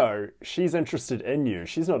 no, she's interested in you.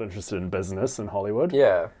 She's not interested in business in Hollywood.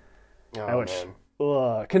 Yeah. Oh,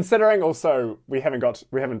 man. Considering also we haven't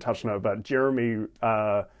touched on it, but Jeremy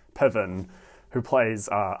Piven, who plays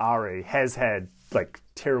Ari, has had, like,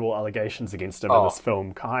 terrible allegations against him in this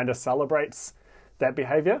film, kind of celebrates that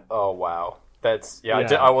behavior. Oh wow,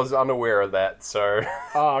 I was unaware of that. So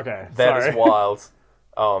okay, that is wild.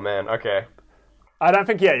 Oh man, okay. I don't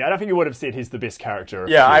think you would have said he's the best character.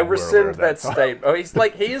 Yeah, I rescind that statement. Oh,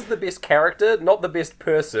 he is the best character, not the best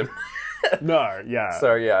person. No, yeah.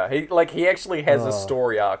 So yeah, he actually has a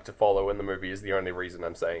story arc to follow in the movie. Is the only reason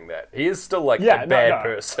I'm saying that. He is still, like, a bad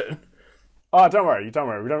person. Oh, don't worry.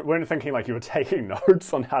 We weren't thinking like you were taking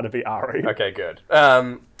notes on how to be Ari. Okay, good.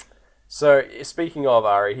 So speaking of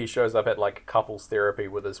Ari, he shows up at, like, couples therapy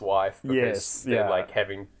with his wife because they're like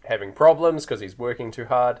having problems because he's working too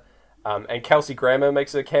hard. And Kelsey Grammer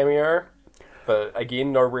makes a cameo for,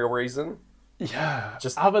 again, no real reason. Yeah,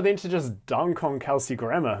 just other than to just dunk on Kelsey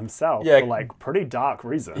Grammer himself for, like, pretty dark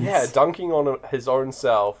reasons. Yeah, dunking on his own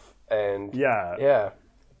self, and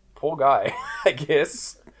poor guy, I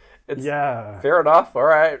guess. Fair enough. All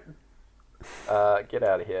right, get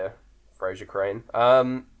out of here, Fraser Crane.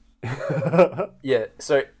 Yeah.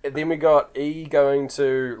 So then we got E going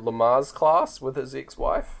to Lamar's class with his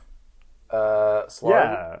ex-wife,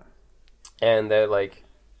 Sloane, and they're, like,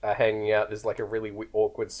 hanging out. There's, like, a really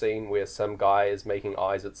awkward scene where some guy is making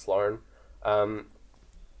eyes at Sloane. And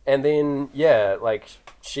then, like,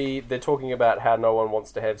 they're talking about how no one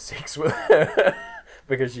wants to have sex with her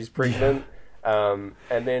because she's pregnant. And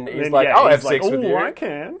then he's like, I'll have sex with you. I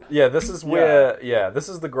can. Yeah, this is where, this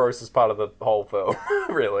is the grossest part of the whole film,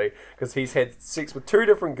 really. Because he's had sex with 2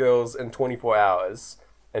 different girls in 24 hours.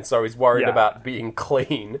 And so he's worried about being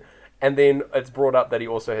clean. And then it's brought up that he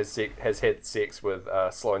also has had sex with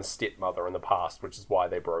Sloane's stepmother in the past, which is why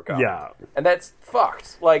they broke up. Yeah. And that's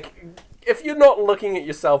fucked. Like, if you're not looking at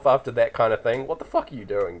yourself after that kind of thing, what the fuck are you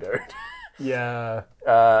doing, dude? Yeah.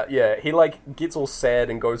 Yeah, he like gets all sad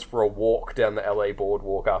and goes for a walk down the LA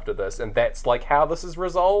boardwalk after this, and that's like how this is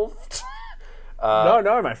resolved.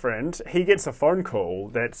 No, my friend. He gets a phone call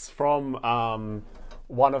that's from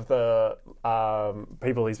one of the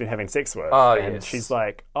people he's been having sex with. Oh, and yes. she's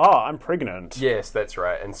like, "Oh, I'm pregnant. Yes, that's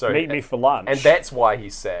right. And so Meet me for lunch." and that's why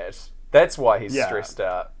he's sad. That's why he's Yeah. stressed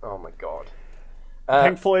out. Oh my god.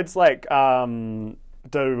 Pink Floyd's like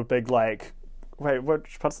do a big like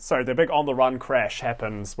the big on the run crash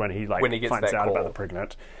happens when he When he gets finds that out call. about the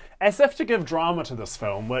pregnant. As if to give drama to this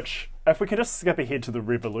film, which if we can just skip ahead to the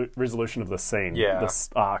resolution of this scene, Yeah. this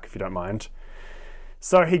arc, if you don't mind.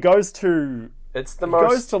 So he goes to It's the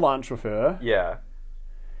goes to lunch with her. Yeah.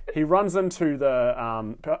 He runs into the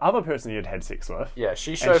other person he had had sex with. Yeah,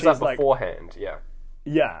 she shows she's up like- beforehand, yeah.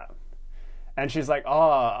 Yeah. And she's like,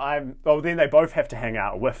 then they both have to hang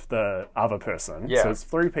out with the other person. Yeah. So it's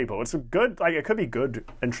 3 people. It's a good, like, it could be good,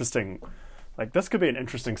 interesting. Like, this could be an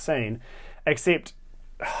interesting scene. Except,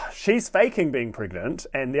 she's faking being pregnant,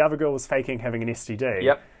 and the other girl was faking having an STD.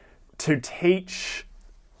 Yep. To teach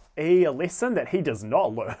E a lesson that he does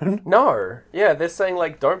not learn. No. Yeah, they're saying,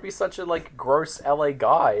 like, don't be such a, like, gross LA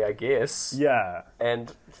guy, I guess. Yeah.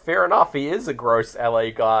 And fair enough, he is a gross LA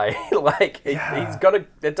guy. Like, he's got to...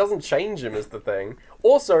 It doesn't change him, is the thing.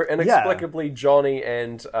 Also, inexplicably, Johnny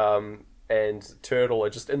and Turtle are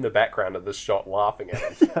just in the background of this shot laughing at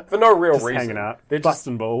him. For no real reason. Hanging out. They're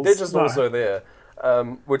Busting balls. They're just No. also there.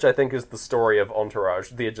 Which I think is the story of Entourage.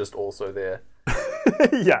 They're just also there.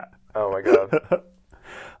 Yeah. Oh my god.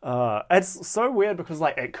 It's so weird because,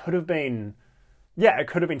 like, it could have been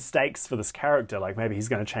stakes for this character. Like, maybe he's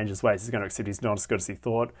going to change his ways. He's going to accept he's not as good as he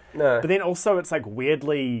thought. No. But then also, it's like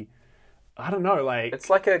weirdly, I don't know, like It's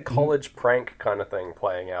like a college prank kind of thing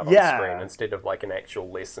playing out on Yeah. screen instead of like an actual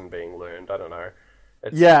lesson being learned. I don't know.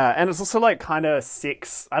 It's yeah, and it's also like kind of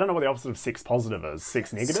sex. I don't know what the opposite of sex positive is.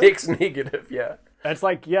 Sex negative. sex negative, yeah. It's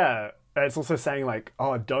like it's also saying like,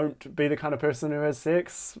 oh, don't be the kind of person who has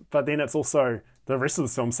sex. But then it's also the rest of the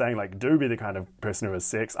film saying like, do be the kind of person who has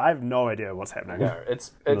sex. I have no idea what's happening. No,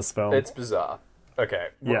 it's this film. It's bizarre. Okay.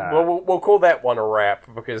 Yeah. We'll call that one a wrap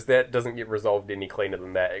because that doesn't get resolved any cleaner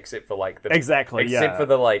than that, except for like the except for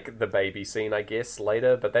the baby scene, I guess,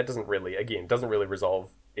 later. But that doesn't really resolve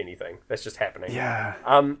anything. That's just happening. Yeah.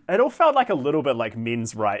 It all felt like a little bit like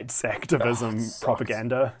men's rights activism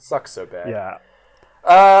propaganda. Sucks so bad. Yeah.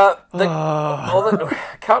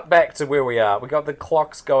 Cut back to where we are. We got the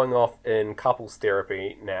clocks going off in couples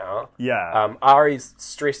therapy now. Yeah. Ari's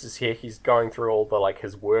stressed as heck. He's going through all the like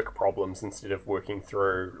his work problems instead of working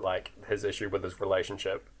through like his issue with his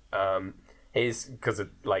relationship. He's because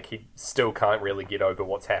he still can't really get over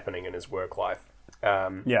what's happening in his work life.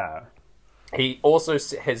 Yeah. He also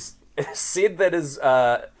has said that his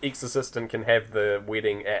ex-assistant can have the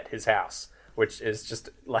wedding at his house, which is just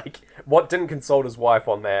like what didn't consult his wife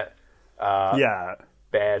on that. Yeah.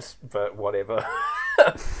 Bad, but whatever.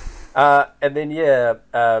 And then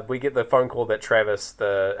we get the phone call that Travis,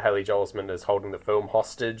 the Haley Joel Osment, is holding the film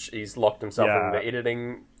hostage. He's locked himself in the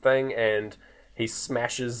editing thing, and he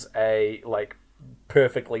smashes a like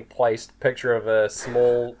perfectly placed picture of a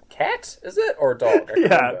small cat. Is it or a dog? I can't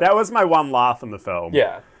Yeah, remember. that was my one laugh in the film.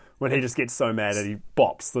 Yeah. When he just gets so mad that he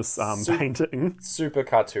bops this painting. Super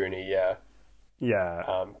cartoony. Yeah.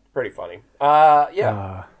 Yeah. Pretty funny.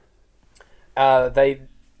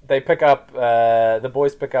 They pick up the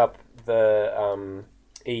boys pick up the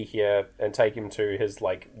E here and take him to his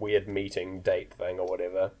like weird meeting date thing or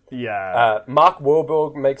whatever. Yeah. Mark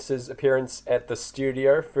Wahlberg makes his appearance at the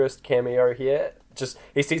studio, first cameo here. Just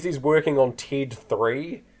he says he's working on Ted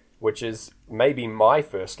 3, which is maybe my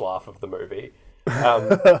first laugh of the movie.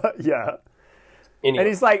 Yeah. Anyway. And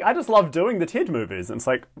he's like, I just love doing the Ted movies. And it's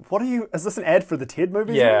like, is this an ad for the Ted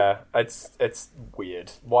movies? Yeah, it's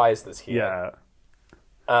weird. Why is this here?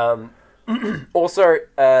 Yeah. Also,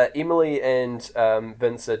 Emily and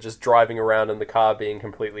Vince are just driving around in the car being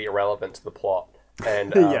completely irrelevant to the plot.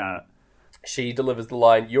 And she delivers the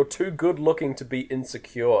line, "You're too good looking to be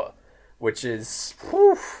insecure," which is...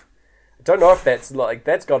 Whew, I don't know if that's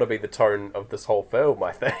got to be the tone of this whole film,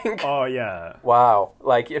 I think. Oh, yeah. Wow.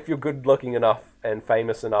 Like, if you're good looking enough and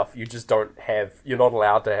famous enough, you're not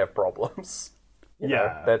allowed to have problems. You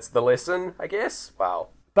know, that's the lesson, I guess. Wow.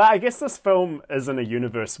 But I guess this film is in a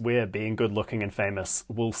universe where being good looking and famous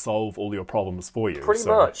will solve all your problems for you. Pretty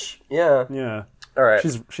much. Yeah. Yeah. All right.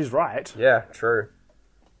 She's right. Yeah, true.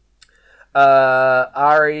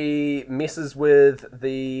 Ari messes with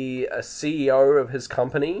the CEO of his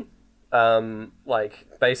company.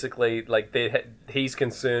 Basically, he's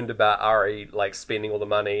concerned about Ari, spending all the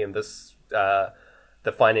money, and this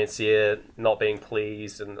the financier not being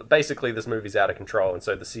pleased, and basically this movie's out of control, and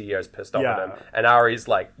so the CEO's pissed off at him, and Ari's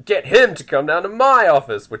like, get him to come down to my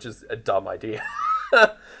office, which is a dumb idea.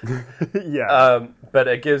 But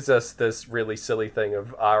it gives us this really silly thing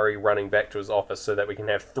of Ari running back to his office so that we can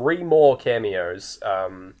have 3 more cameos.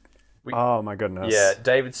 Oh my goodness. Yeah,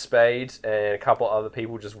 David Spade and a couple other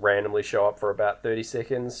people just randomly show up for about 30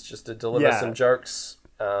 seconds just to deliver some jokes.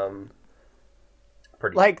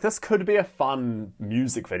 This could be a fun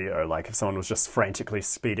music video, like if someone was just frantically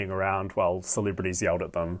speeding around while celebrities yelled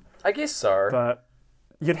at them. I guess so. But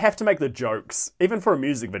you'd have to make the jokes, even for a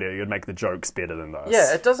music video, you'd make the jokes better than those.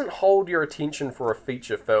 Yeah, it doesn't hold your attention for a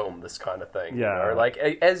feature film, this kind of thing. Yeah. You know? Like,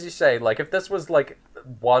 as you say, like, if this was, like,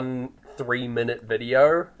 1 3-minute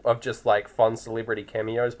video of just, like, fun celebrity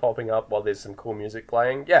cameos popping up while there's some cool music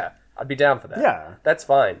playing, yeah, I'd be down for that. Yeah. That's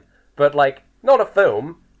fine. But, like, not a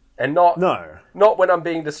film, and not when I'm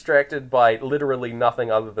being distracted by literally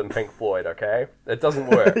nothing other than Pink Floyd, okay? It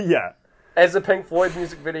doesn't work. Yeah. As a Pink Floyd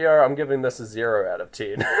music video, I'm giving this a 0 out of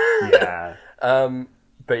 10. Yeah.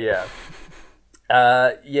 But yeah.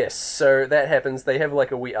 Yes, so that happens. They have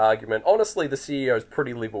like a wee argument. Honestly, the CEO's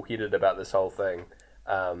pretty level-headed about this whole thing.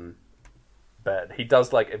 But he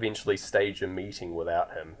does like eventually stage a meeting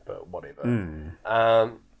without him, but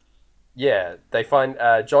whatever. Yeah, they find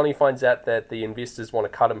Johnny finds out that the investors want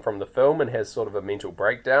to cut him from the film and has sort of a mental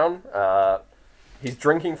breakdown. He's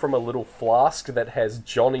drinking from a little flask that has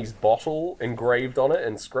Johnny's bottle engraved on it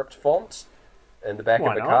in script font in the back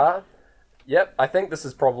of the car. Yep, I think this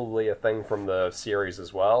is probably a thing from the series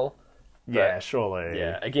as well. Yeah, surely.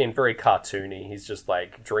 Yeah, again, very cartoony. He's just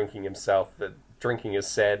like drinking his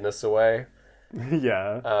sadness away.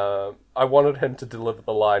 Yeah. I wanted him to deliver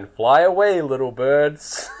the line, "Fly away, little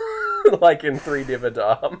birds," like in 3 Never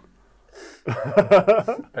Dumb.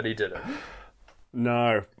 But he didn't.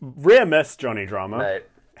 No. Rare miss, Johnny Drama. Mate.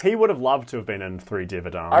 He would have loved to have been in 3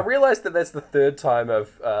 Devadam. I realised that that's the 3rd time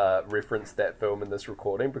I've referenced that film in this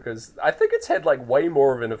recording, because I think it's had like way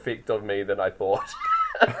more of an effect on me than I thought.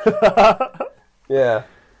 Yeah.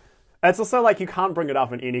 It's also like you can't bring it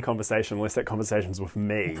up in any conversation unless that conversation's with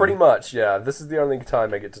me. Pretty much, yeah. This is the only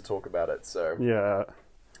time I get to talk about it, so... Yeah.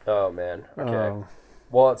 Oh, man. Okay.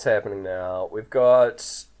 What's happening now? We've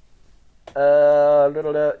got...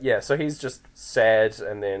 Yeah, so he's just sad,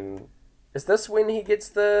 and then... Is this when he gets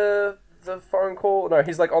the phone call? No,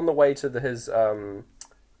 he's like on the way to his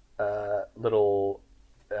little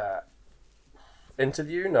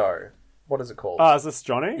interview? No. What is it called? Is this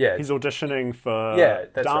Johnny? Yeah. He's auditioning for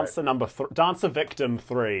Dancer right. Dancer Victim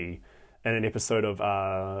 3 in an episode of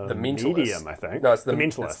The Mentalist. Medium, I think. No, it's the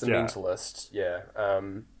Mentalist. It's the Mentalist, yeah.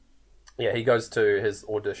 Yeah, he goes to his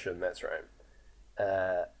audition, that's right.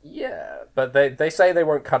 Yeah, but they say they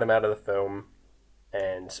won't cut him out of the film,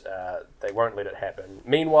 and they won't let it happen.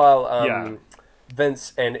 Meanwhile,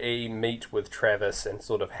 Vince and E meet with Travis and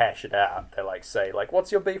sort of hash it out. They say,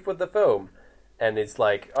 what's your beef with the film? And it's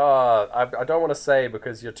like, I don't want to say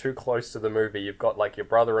because you're too close to the movie. You've got your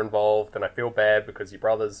brother involved, and I feel bad because your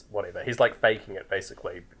brother's whatever. He's faking it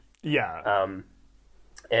basically. Yeah.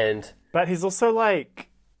 But he's also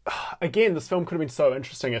again, this film could have been so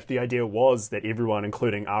interesting if the idea was that everyone,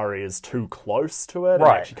 including Ari, is too close to it and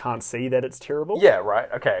actually can't see that it's terrible. Yeah,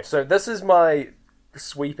 right. Okay, so this is my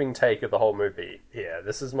sweeping take of the whole movie here.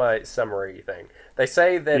 This is my summary thing. They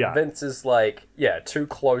say that Vince is too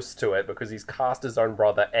close to it because he's cast his own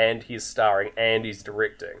brother and he's starring and he's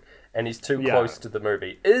directing and he's too close to the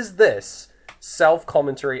movie. Is this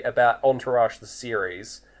self-commentary about Entourage the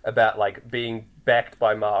series, about being backed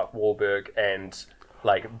by Mark Wahlberg and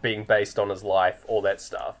being based on his life, all that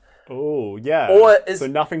stuff? Oh, yeah. So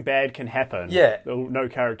nothing bad can happen. Yeah. No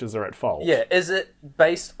characters are at fault. Yeah. Is it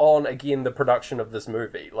based on, again, the production of this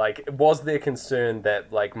movie? Was there concern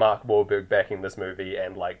that, Mark Wahlberg backing this movie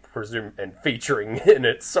and, and featuring in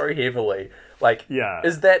it so heavily?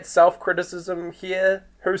 Is that self-criticism here?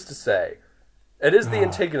 Who's to say? It is the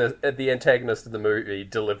antagonist of the movie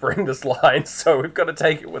delivering this line, so we've got to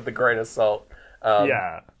take it with a grain of salt.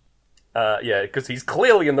 Because he's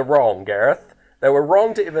clearly in the wrong, Gareth. They were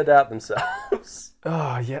wrong to ever doubt themselves.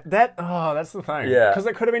 Oh, yeah. That's the thing. Yeah. Because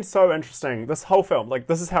it could have been so interesting. This whole film,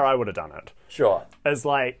 this is how I would have done it. Sure. Is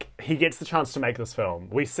he gets the chance to make this film.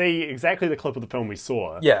 We see exactly the clip of the film we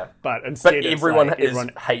saw. Yeah. But instead everyone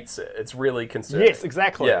hates it. It's really concerning. Yes,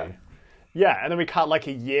 exactly. Yeah, and then we cut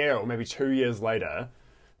a year or maybe 2 years later.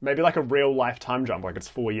 Maybe a real life time jump, it's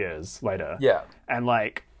 4 years later. Yeah. And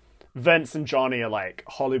Vince and Johnny are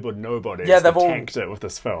Hollywood nobodies. Yeah, they've tanked it with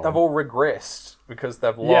this film. They've all regressed because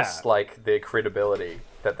they've lost their credibility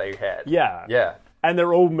that they had. Yeah. Yeah. And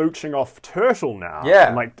they're all mooching off Turtle now. Yeah.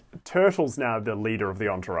 And, like, Turtle's now the leader of the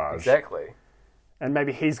Entourage. Exactly. And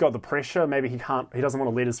maybe he's got the pressure. Maybe he doesn't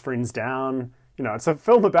want to let his friends down. You know, it's a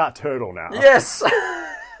film about Turtle now. Yes!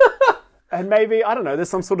 And maybe, I don't know, there's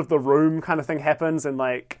some sort of The Room kind of thing happens, and,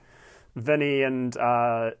 like, Vinny and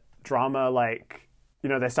Drama, like, you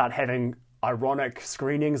know, they start having ironic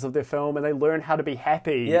screenings of their film, and they learn how to be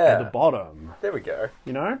happy at the bottom. There we go.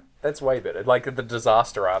 You know? That's way better. Like the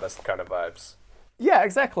Disaster Artist kind of vibes. Yeah,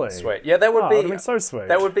 exactly. Sweet. Yeah, that would be so sweet.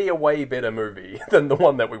 That would be a way better movie than the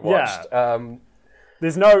one that we watched. Yeah.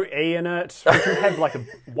 There's no E in it. We can have like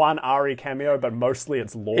one Ari cameo, but mostly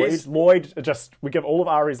it's Lloyd. We give all of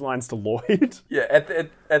Ari's lines to Lloyd. Yeah,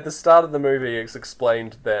 at the start of the movie, it's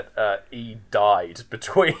explained that E died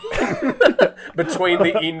between between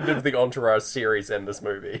the end of the Entourage series and this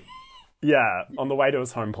movie. Yeah, on the way to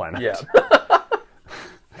his home planet. Yeah.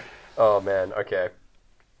 Oh man, okay.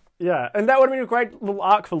 Yeah, and that would have been a great little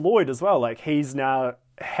arc for Lloyd as well. Like he's now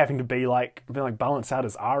having to be like balance out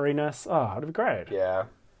his Ari-ness. Oh, it'd be great. Yeah.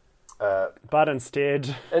 But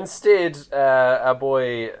instead, our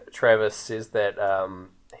boy Travis says that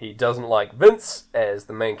he doesn't like Vince as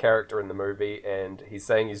the main character in the movie, and he's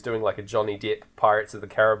saying he's doing like a Johnny Depp Pirates of the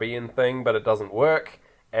Caribbean thing, but it doesn't work.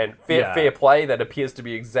 And fair play, that appears to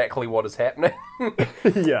be exactly what is happening.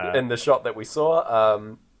 Yeah. In the shot that we saw.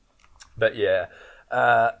 But yeah.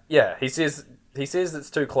 He says it's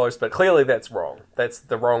too close, but clearly that's wrong. That's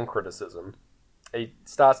the wrong criticism. He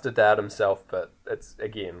starts to doubt himself, but it's,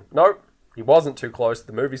 again, nope, he wasn't too close.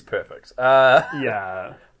 The movie's perfect.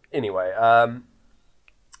 Yeah. Anyway,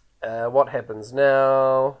 what happens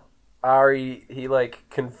now? Ari, he, like,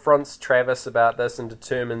 confronts Travis about this and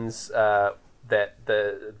determines that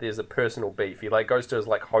there's a personal beef. He, like, goes to his,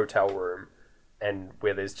 like, hotel room and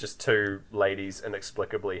where there's just two ladies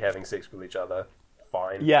inexplicably having sex with each other.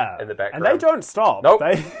 Fine. Yeah. In the background. And they don't stop. Nope.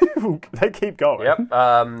 They keep going. Yep.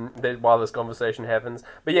 While this conversation happens.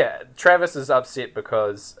 But yeah, Travis is upset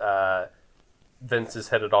because Vince has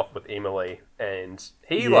hit it off with Emily, and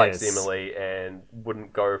he likes Emily and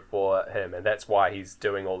wouldn't go for him, and that's why he's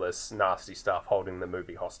doing all this nasty stuff, holding the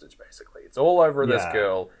movie hostage, basically. It's all over this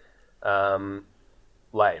girl.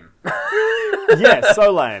 Lame. Yeah,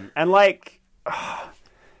 so lame. And like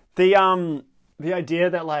the idea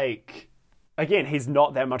that like, again, he's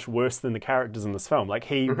not that much worse than the characters in this film. Like,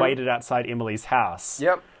 he waited outside Emily's house.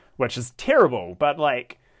 Yep. Which is terrible, but,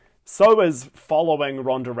 like, so is following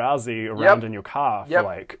Ronda Rousey around in your car for,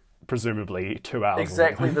 like, presumably 2 hours.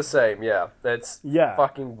 Exactly the same, yeah. That's Yeah.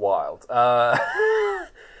 fucking wild.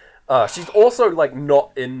 She's also, like,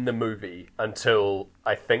 not in the movie until,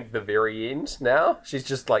 I think, the very end now. She's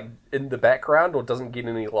just, like, in the background or doesn't get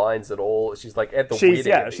any lines at all. She's, like, at the wedding.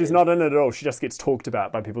 Yeah, she's not in it at all. She just gets talked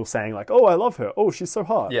about by people saying, like, oh, I love her. Oh, she's so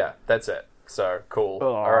hot. Yeah, that's it. So, cool.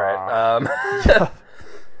 Oh. All right.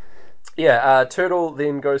 Turtle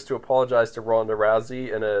then goes to apologize to Ronda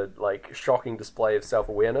Rousey in a, like, shocking display of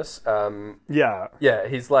self-awareness. Yeah,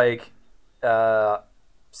 he's, like,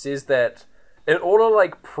 says that in order to,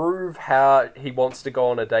 like, prove how he wants to go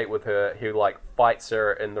on a date with her, he, like, fights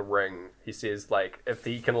her in the ring. He says, like, if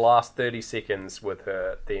he can last 30 seconds with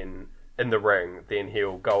her, then in the ring, then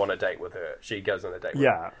he'll go on a date with her. She goes on a date with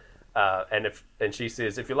him. And she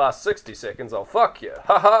says, if you last 60 seconds, I'll fuck you.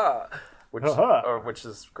 Ha ha! Which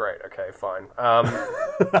is great. Okay, fine.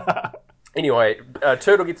 Anyway,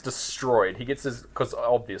 Turtle gets destroyed. He gets his... Because,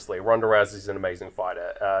 obviously, Ronda Rousey's an amazing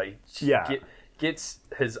fighter. Gets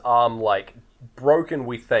his arm, like, broken,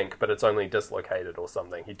 we think, but it's only dislocated or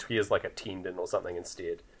something. He tears, like, a tendon or something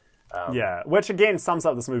instead. which, again, sums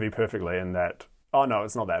up this movie perfectly in that... Oh, no,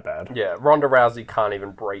 it's not that bad. Yeah, Ronda Rousey can't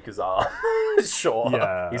even break his arm. Sure.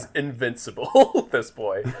 Yeah. He's invincible, this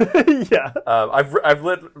boy. Yeah.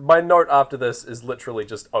 My note after this is literally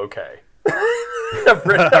just okay. I've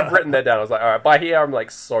written that down. I was like, all right, by here I'm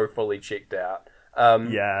like so fully checked out.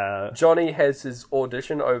 Johnny has his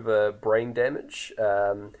audition over brain damage.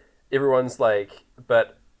 Everyone's like,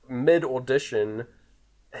 but mid-audition,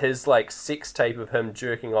 his like sex tape of him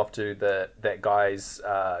jerking off to that guy's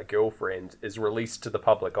girlfriend is released to the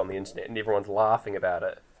public on the internet, and everyone's laughing about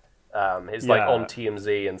it. He's like on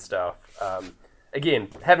TMZ and stuff. Again,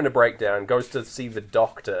 having a breakdown, goes to see the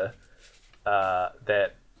doctor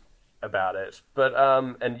about it. But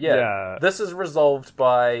this is resolved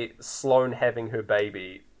by Sloane having her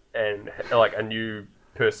baby and like a new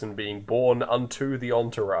person being born unto the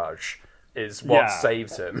Entourage is what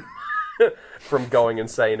saves him from going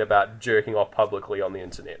insane about jerking off publicly on the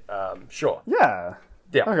internet. Sure. Yeah.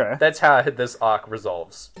 Yeah. Okay. That's how this arc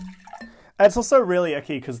resolves. It's also really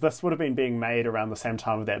icky because this would have been being made around the same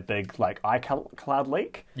time of that big like iCloud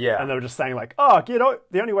leak. Yeah. And they were just saying like, oh,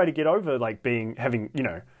 the only way to get over like being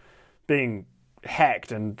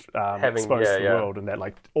hacked and exposed to the world in that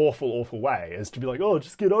like awful way is to be like, oh,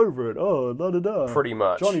 just get over it. Oh, da da da. Pretty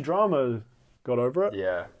much. Johnny Drama got over it.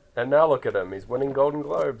 Yeah. And now look at him. He's winning Golden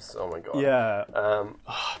Globes. Oh my god. Yeah. I'm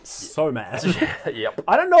so mad. Yep.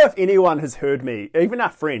 I don't know if anyone has heard me, even our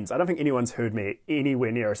friends, I don't think anyone's heard me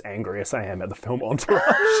anywhere near as angry as I am at the film Entourage.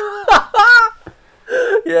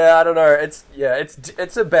 Yeah, I don't know. It's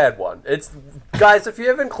a bad one. It's guys, if you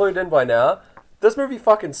haven't clued in by now, this movie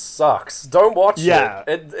fucking sucks. Don't watch it.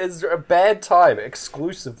 It is a bad time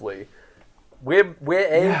exclusively. We're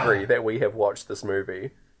angry that we have watched this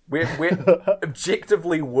movie. We're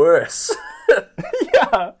objectively worse.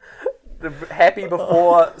 Yeah. Happy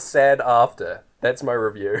before, sad after. That's my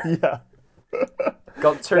review. Yeah.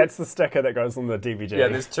 Got two. That's the sticker that goes on the DVD. Yeah,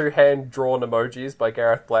 there's 2 hand-drawn emojis by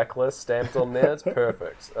Gareth Blacklist stamped on there. It's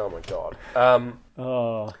perfect. Oh my god.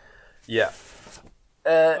 Yeah.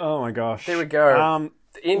 Oh my gosh. There we go.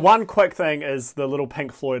 One quick thing is the little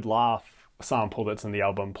Pink Floyd laugh sample that's in the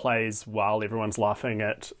album plays while everyone's laughing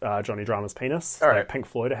at Johnny Drama's penis. All right. Like Pink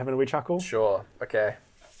Floyd are having a wee chuckle. Sure. Okay.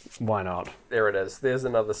 Why not? There it is. There's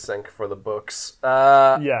another sync for the books.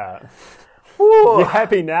 Yeah. Whew. You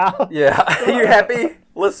happy now? Yeah. Are you happy,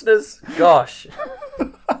 listeners? Gosh.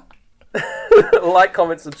 Like,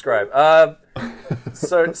 comment, subscribe.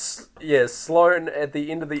 So, yeah, Sloane at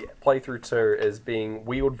the end of the playthrough 2 is being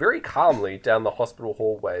wheeled very calmly down the hospital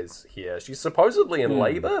hallways here. She's supposedly in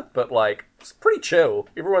labor, but, like, it's pretty chill.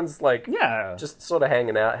 Everyone's, like, just sort of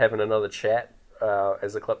hanging out, having another chat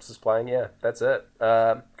as Eclipse is playing. Yeah, that's it.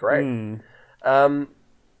 Great.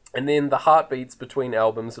 And then the heartbeats between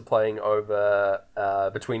albums are playing over,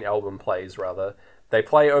 between album plays, rather. They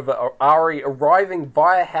play over Ari arriving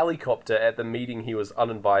via helicopter at the meeting he was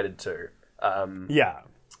uninvited to.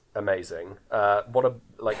 Amazing. What a,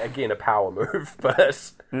 like, again, a power move,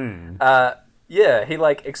 but, yeah, he,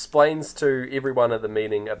 like, explains to everyone at the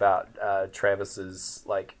meeting about, Travis's,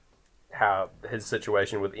 like, how his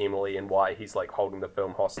situation with Emily and why he's, like, holding the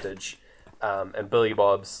film hostage. And Billy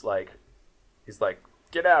Bob's, like, he's like,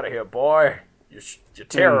 get out of here, boy. You're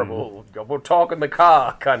terrible. We'll talk in the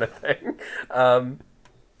car, kind of thing.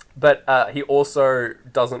 But he also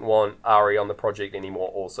doesn't want Ari on the project anymore,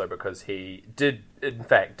 also because he did, in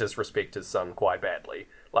fact, disrespect his son quite badly.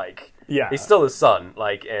 Like, he's still his son,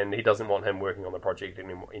 like, and he doesn't want him working on the project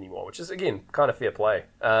anymore, which is, again, kind of fair play.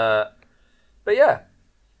 But yeah,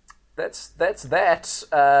 that's that.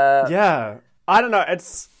 Yeah, I don't know.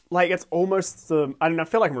 It's like it's almost the. I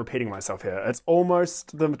feel like I'm repeating myself here. It's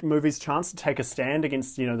almost the movie's chance to take a stand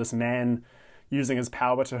against this man using his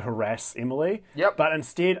power to harass Emily. Yep. But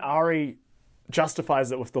instead, Ari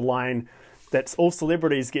justifies it with the line that all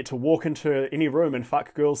celebrities get to walk into any room and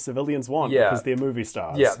fuck girls civilians want because they're movie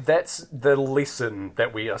stars. Yeah, that's the lesson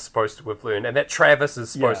that we are supposed to have learned, and that Travis is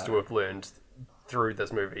supposed to have learned through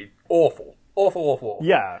this movie. Awful. Awful.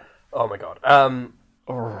 Yeah. Oh my god.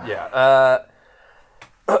 Yeah.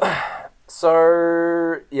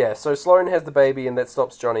 So Sloane has the baby, and that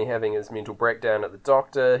stops Johnny having his mental breakdown at the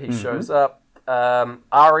doctor. He shows up.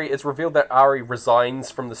 It's revealed that Ari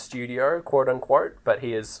resigns from the studio, quote unquote, but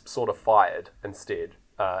he is sort of fired instead.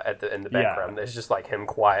 In the background, there's just like him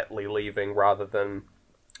quietly leaving rather than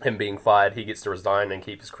him being fired. He gets to resign and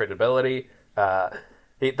keep his credibility.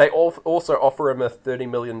 They also offer him a $30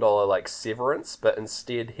 million like severance, but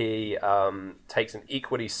instead he takes an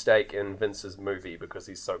equity stake in Vince's movie because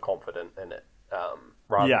he's so confident in it.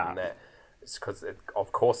 Rather than that, it's because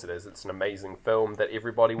of course it is. It's an amazing film that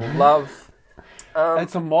everybody will love.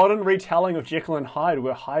 It's a modern retelling of Jekyll and Hyde,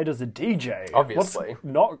 where Hyde is a DJ. Obviously,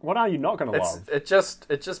 what are you not going to love? It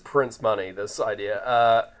just prints money. This idea.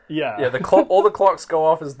 All the clocks go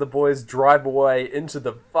off as the boys drive away into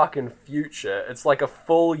the fucking future. It's like a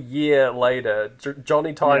full year later.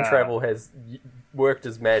 Johnny Time Travel has worked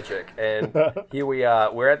his magic, and here we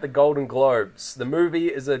are. We're at the Golden Globes. The movie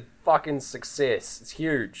is a fucking success. It's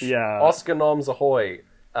huge. Yeah. Oscar noms ahoy.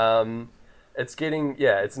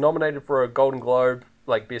 It's nominated for a Golden Globe,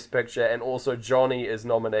 like Best Picture, and also Johnny is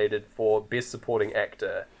nominated for Best Supporting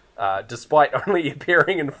Actor, despite only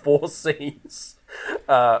appearing in 4 scenes,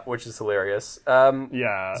 which is hilarious. It's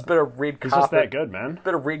a bit of red carpet. It's just that good, man.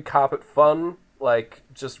 Bit of red carpet fun, like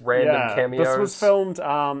just random cameos. This was filmed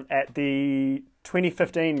at the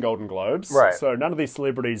 2015 Golden Globes, right? So none of these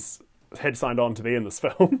celebrities had signed on to be in this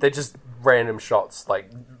film. They're just random shots,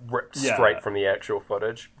 like ripped straight from the actual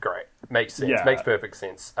footage. Great. makes sense. Yeah. Makes perfect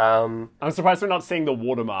sense. I'm surprised we're not seeing the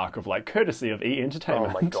watermark of like courtesy of E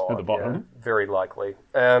Entertainment Oh my god, at the bottom. yeah, very likely.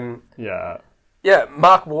 Yeah. Yeah,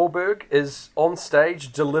 Mark Wahlberg is on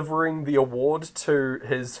stage delivering the award to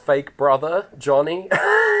his fake brother, Johnny,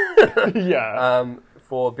 Yeah.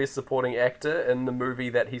 for Best Supporting Actor in the movie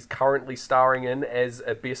that he's currently starring in as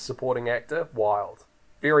a Best Supporting Actor. Wild.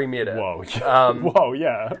 Very meta. Whoa. Yeah. Whoa,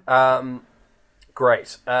 yeah.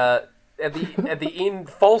 Great. At the end,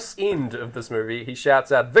 false end of this movie, he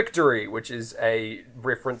shouts out "Victory," which is a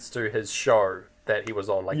reference to his show that he was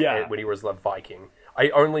on, when he was the Viking. I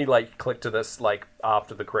only clicked to this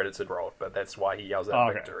after the credits had rolled, but that's why he yells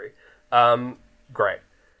out "Victory." Great.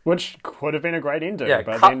 Which could have been a great ending, Yeah,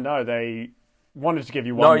 but then no, they wanted to give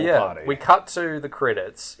you one more party. We cut to the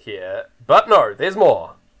credits here, but no, there's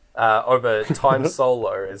more. Over Time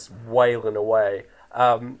Solo is wailing away.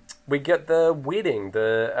 We get the wedding,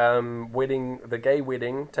 the gay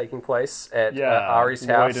wedding taking place at Ari's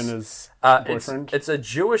house. Lloyd and his boyfriend. It's a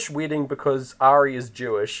Jewish wedding because Ari is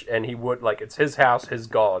Jewish, and he would it's his house, his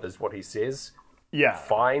god, is what he says. Yeah.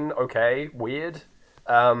 Fine, okay, weird.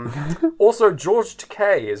 Also, George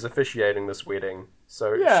Takei is officiating this wedding,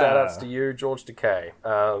 so shout outs to you, George Takei.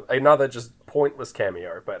 Another just pointless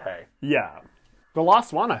cameo, but hey. Yeah. The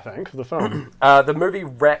last one, I think, of the film. The movie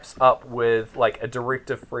wraps up with a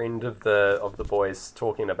director friend of the boys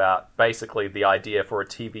talking about basically the idea for a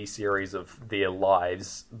TV series of their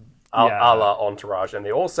lives, a la Entourage, and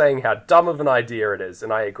they're all saying how dumb of an idea it is,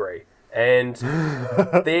 and I agree. And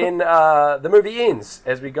then the movie ends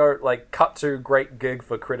as we go cut to great gig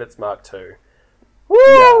for credits Mark II.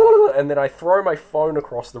 Woo! And then I throw my phone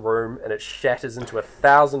across the room and it shatters into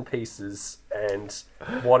 1,000 pieces. And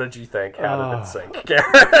what did you think? How did it sink,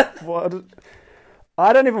 Gareth?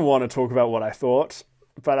 I don't even want to talk about what I thought,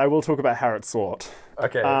 but I will talk about how it sought.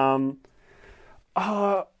 Okay.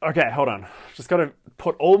 Okay, hold on. Just got to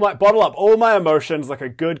bottle up all my emotions like a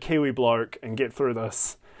good Kiwi bloke and get through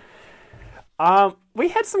this. We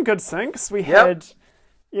had some good syncs. We had,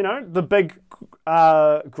 the big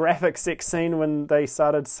graphic sex scene when they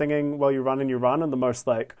started singing "While You Run and You Run" in the most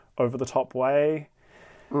over the top way.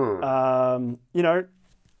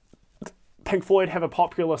 Pink Floyd have a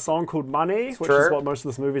popular song called "Money," which is what most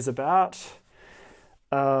of this movie is about.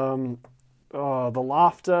 The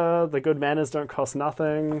laughter, the good manners don't cost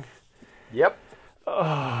nothing. Yep.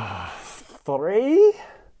 3.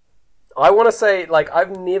 I want to say,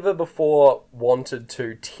 I've never before wanted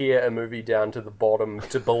to tear a movie down to the bottom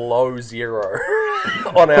to below 0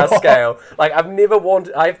 on our scale. I've never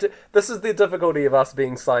wanted... This is the difficulty of us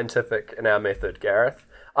being scientific in our method, Gareth.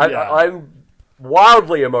 I'm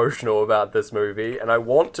wildly emotional about this movie, and I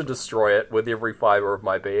want to destroy it with every fibre of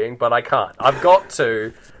my being, but I can't. I've got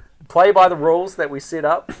to play by the rules that we set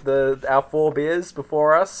up, our 4 beers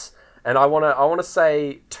before us. And I want to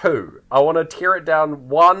say 2. I want to tear it down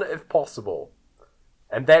 1 if possible.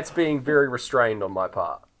 And that's being very restrained on my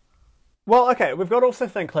part. Well, okay, we've got to also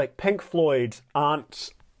think, Pink Floyd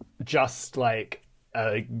aren't just, a,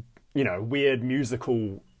 weird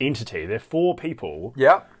musical entity. They're 4 people.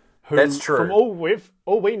 Yeah, who, that's true. From all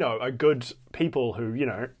we know, are good people who,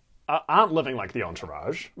 aren't living like the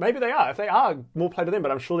Entourage. Maybe they are. If they are, more play to them, but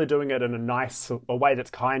I'm sure they're doing it in a way that's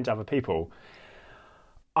kind to other people.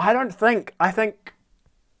 I think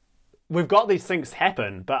we've got these things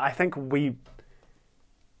happen, but I think I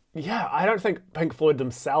don't think Pink Floyd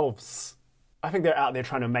themselves, I think they're out there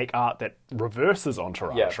trying to make art that reverses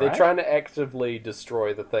Entourage, Yeah, they're trying to actively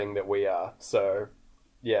destroy the thing that we are. So,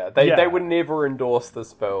 they would never endorse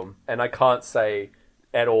this film, and I can't say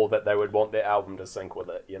at all that they would want their album to sync with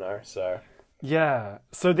it, so... Yeah,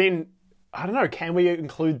 so then, I don't know, can we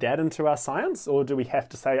include that into our science, or do we have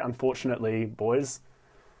to say, unfortunately, boys...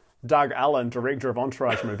 Doug Allen, director of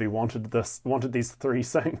Entourage movie, wanted these 3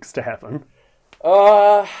 syncs to happen.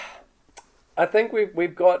 I think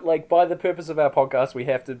we've got by the purpose of our podcast, we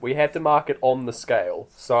have to mark it on the scale.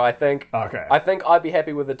 So I think I'd be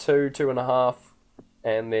happy with a 2, 2.5,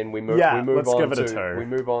 and then we move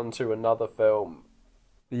on to another film.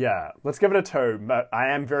 Yeah, let's give it a 2. But I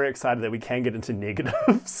am very excited that we can get into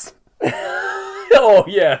negatives. Oh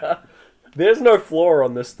yeah, there's no flaw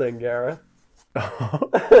on this thing, Gareth.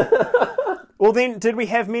 Well then, did we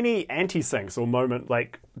have many anti-syncs or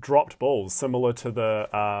dropped balls similar to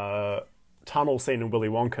the tunnel scene in Willy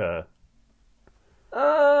Wonka?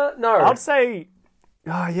 No. I'd say,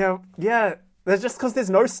 yeah. There's just because there's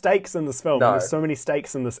no stakes in this film. No. And there's so many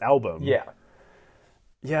stakes in this album. Yeah.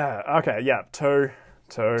 Yeah. Okay. Yeah. 2.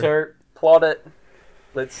 Plot it.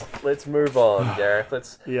 Let's move on,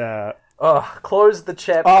 Gareth. Yeah. Close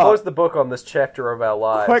the book on this chapter of our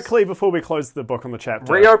lives. Quickly, before we close the book on the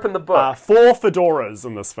chapter. Reopen the book. 4 fedoras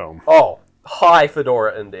in this film. Oh, high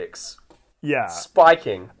fedora index. Yeah.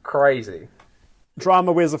 Spiking. Crazy.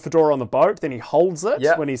 Drama wears a fedora on the boat, then he holds it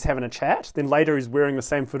Yep. when he's having a chat. Then later he's wearing the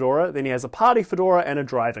same fedora. Then he has a party fedora and a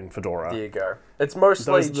driving fedora. There you go. It's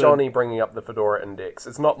mostly Johnny bringing up the fedora index.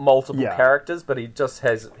 It's not multiple characters, but he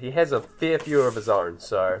has a fair few of his own,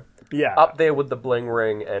 so... Yeah. Up there with the Bling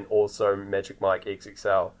Ring and also Magic Mike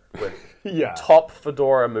XXL with Yeah. top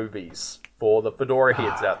fedora movies for the fedora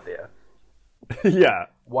heads out there. Yeah.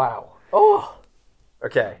 Wow. Oh.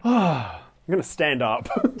 Okay. I'm going to stand up.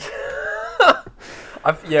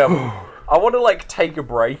 I want to take a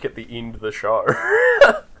break at the end of the show.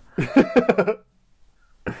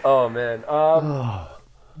 Oh man.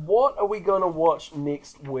 What are we going to watch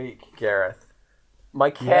next week, Gareth? My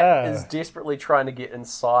cat is desperately trying to get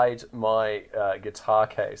inside my guitar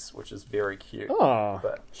case, which is very cute. Oh.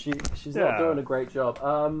 But she's not doing a great job.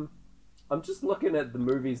 I'm just looking at the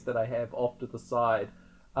movies that I have off to the side.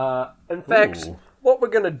 In fact, what we're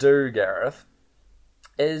going to do, Gareth,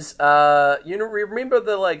 is remember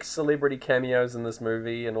the celebrity cameos in this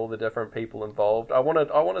movie and all the different people involved? I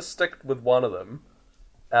want to stick with one of them.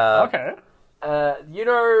 Okay. Do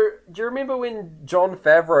you remember when Jon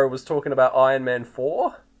Favreau was talking about Iron Man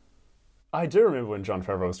 4? I do remember when Jon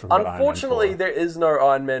Favreau was talking about Iron Man 4. Unfortunately, there is no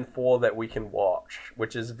Iron Man 4 that we can watch,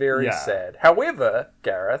 which is very sad. However,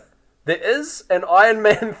 Gareth, there is an Iron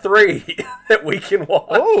Man 3 that we can watch.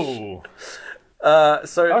 Oh!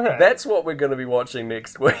 That's what we're going to be watching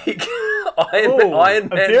next week. Iron Man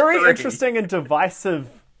a very 3. interesting and divisive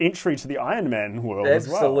entry to the Iron Man world as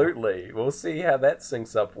well. Absolutely. We'll see how that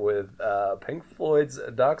syncs up with Pink Floyd's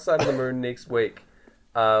Dark Side of the Moon next week.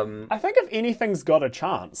 I think if anything's got a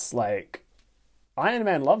chance, Iron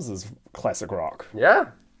Man loves his classic rock. Yeah.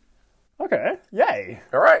 Okay. Yay.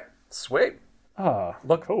 All right. Sweet. Oh,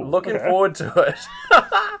 cool. Looking forward to it.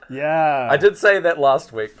 Yeah. I did say that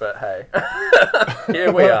last week, but hey.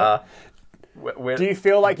 Here we are. Do you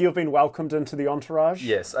feel like you've been welcomed into the entourage?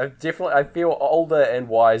 Yes, I feel older and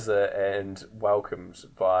wiser and welcomed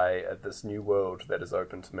by this new world that is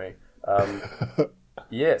open to me.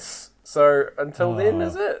 Yes. So until then,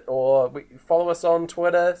 is it? Or follow us on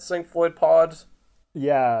Twitter, Sync Floyd Pod.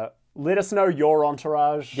 Yeah. Let us know your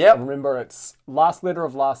entourage. Yep. Remember, it's last letter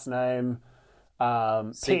of last name,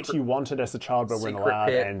 pet you wanted as a child but weren't allowed,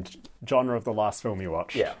 pet. and genre of the last film you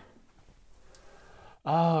watched. Yeah.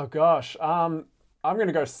 Oh, gosh. I'm going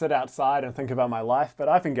to go sit outside and think about my life, but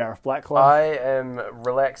I've been Gareth Blacklow. I am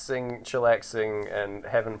relaxing, chillaxing, and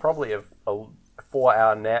having probably a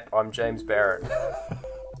 4-hour nap. I'm James Barrett.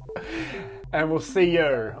 And we'll see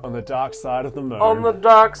you on the dark side of the moon. On the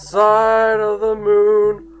dark side of the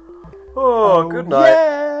moon. Oh, good night.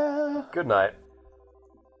 Yeah. Good night.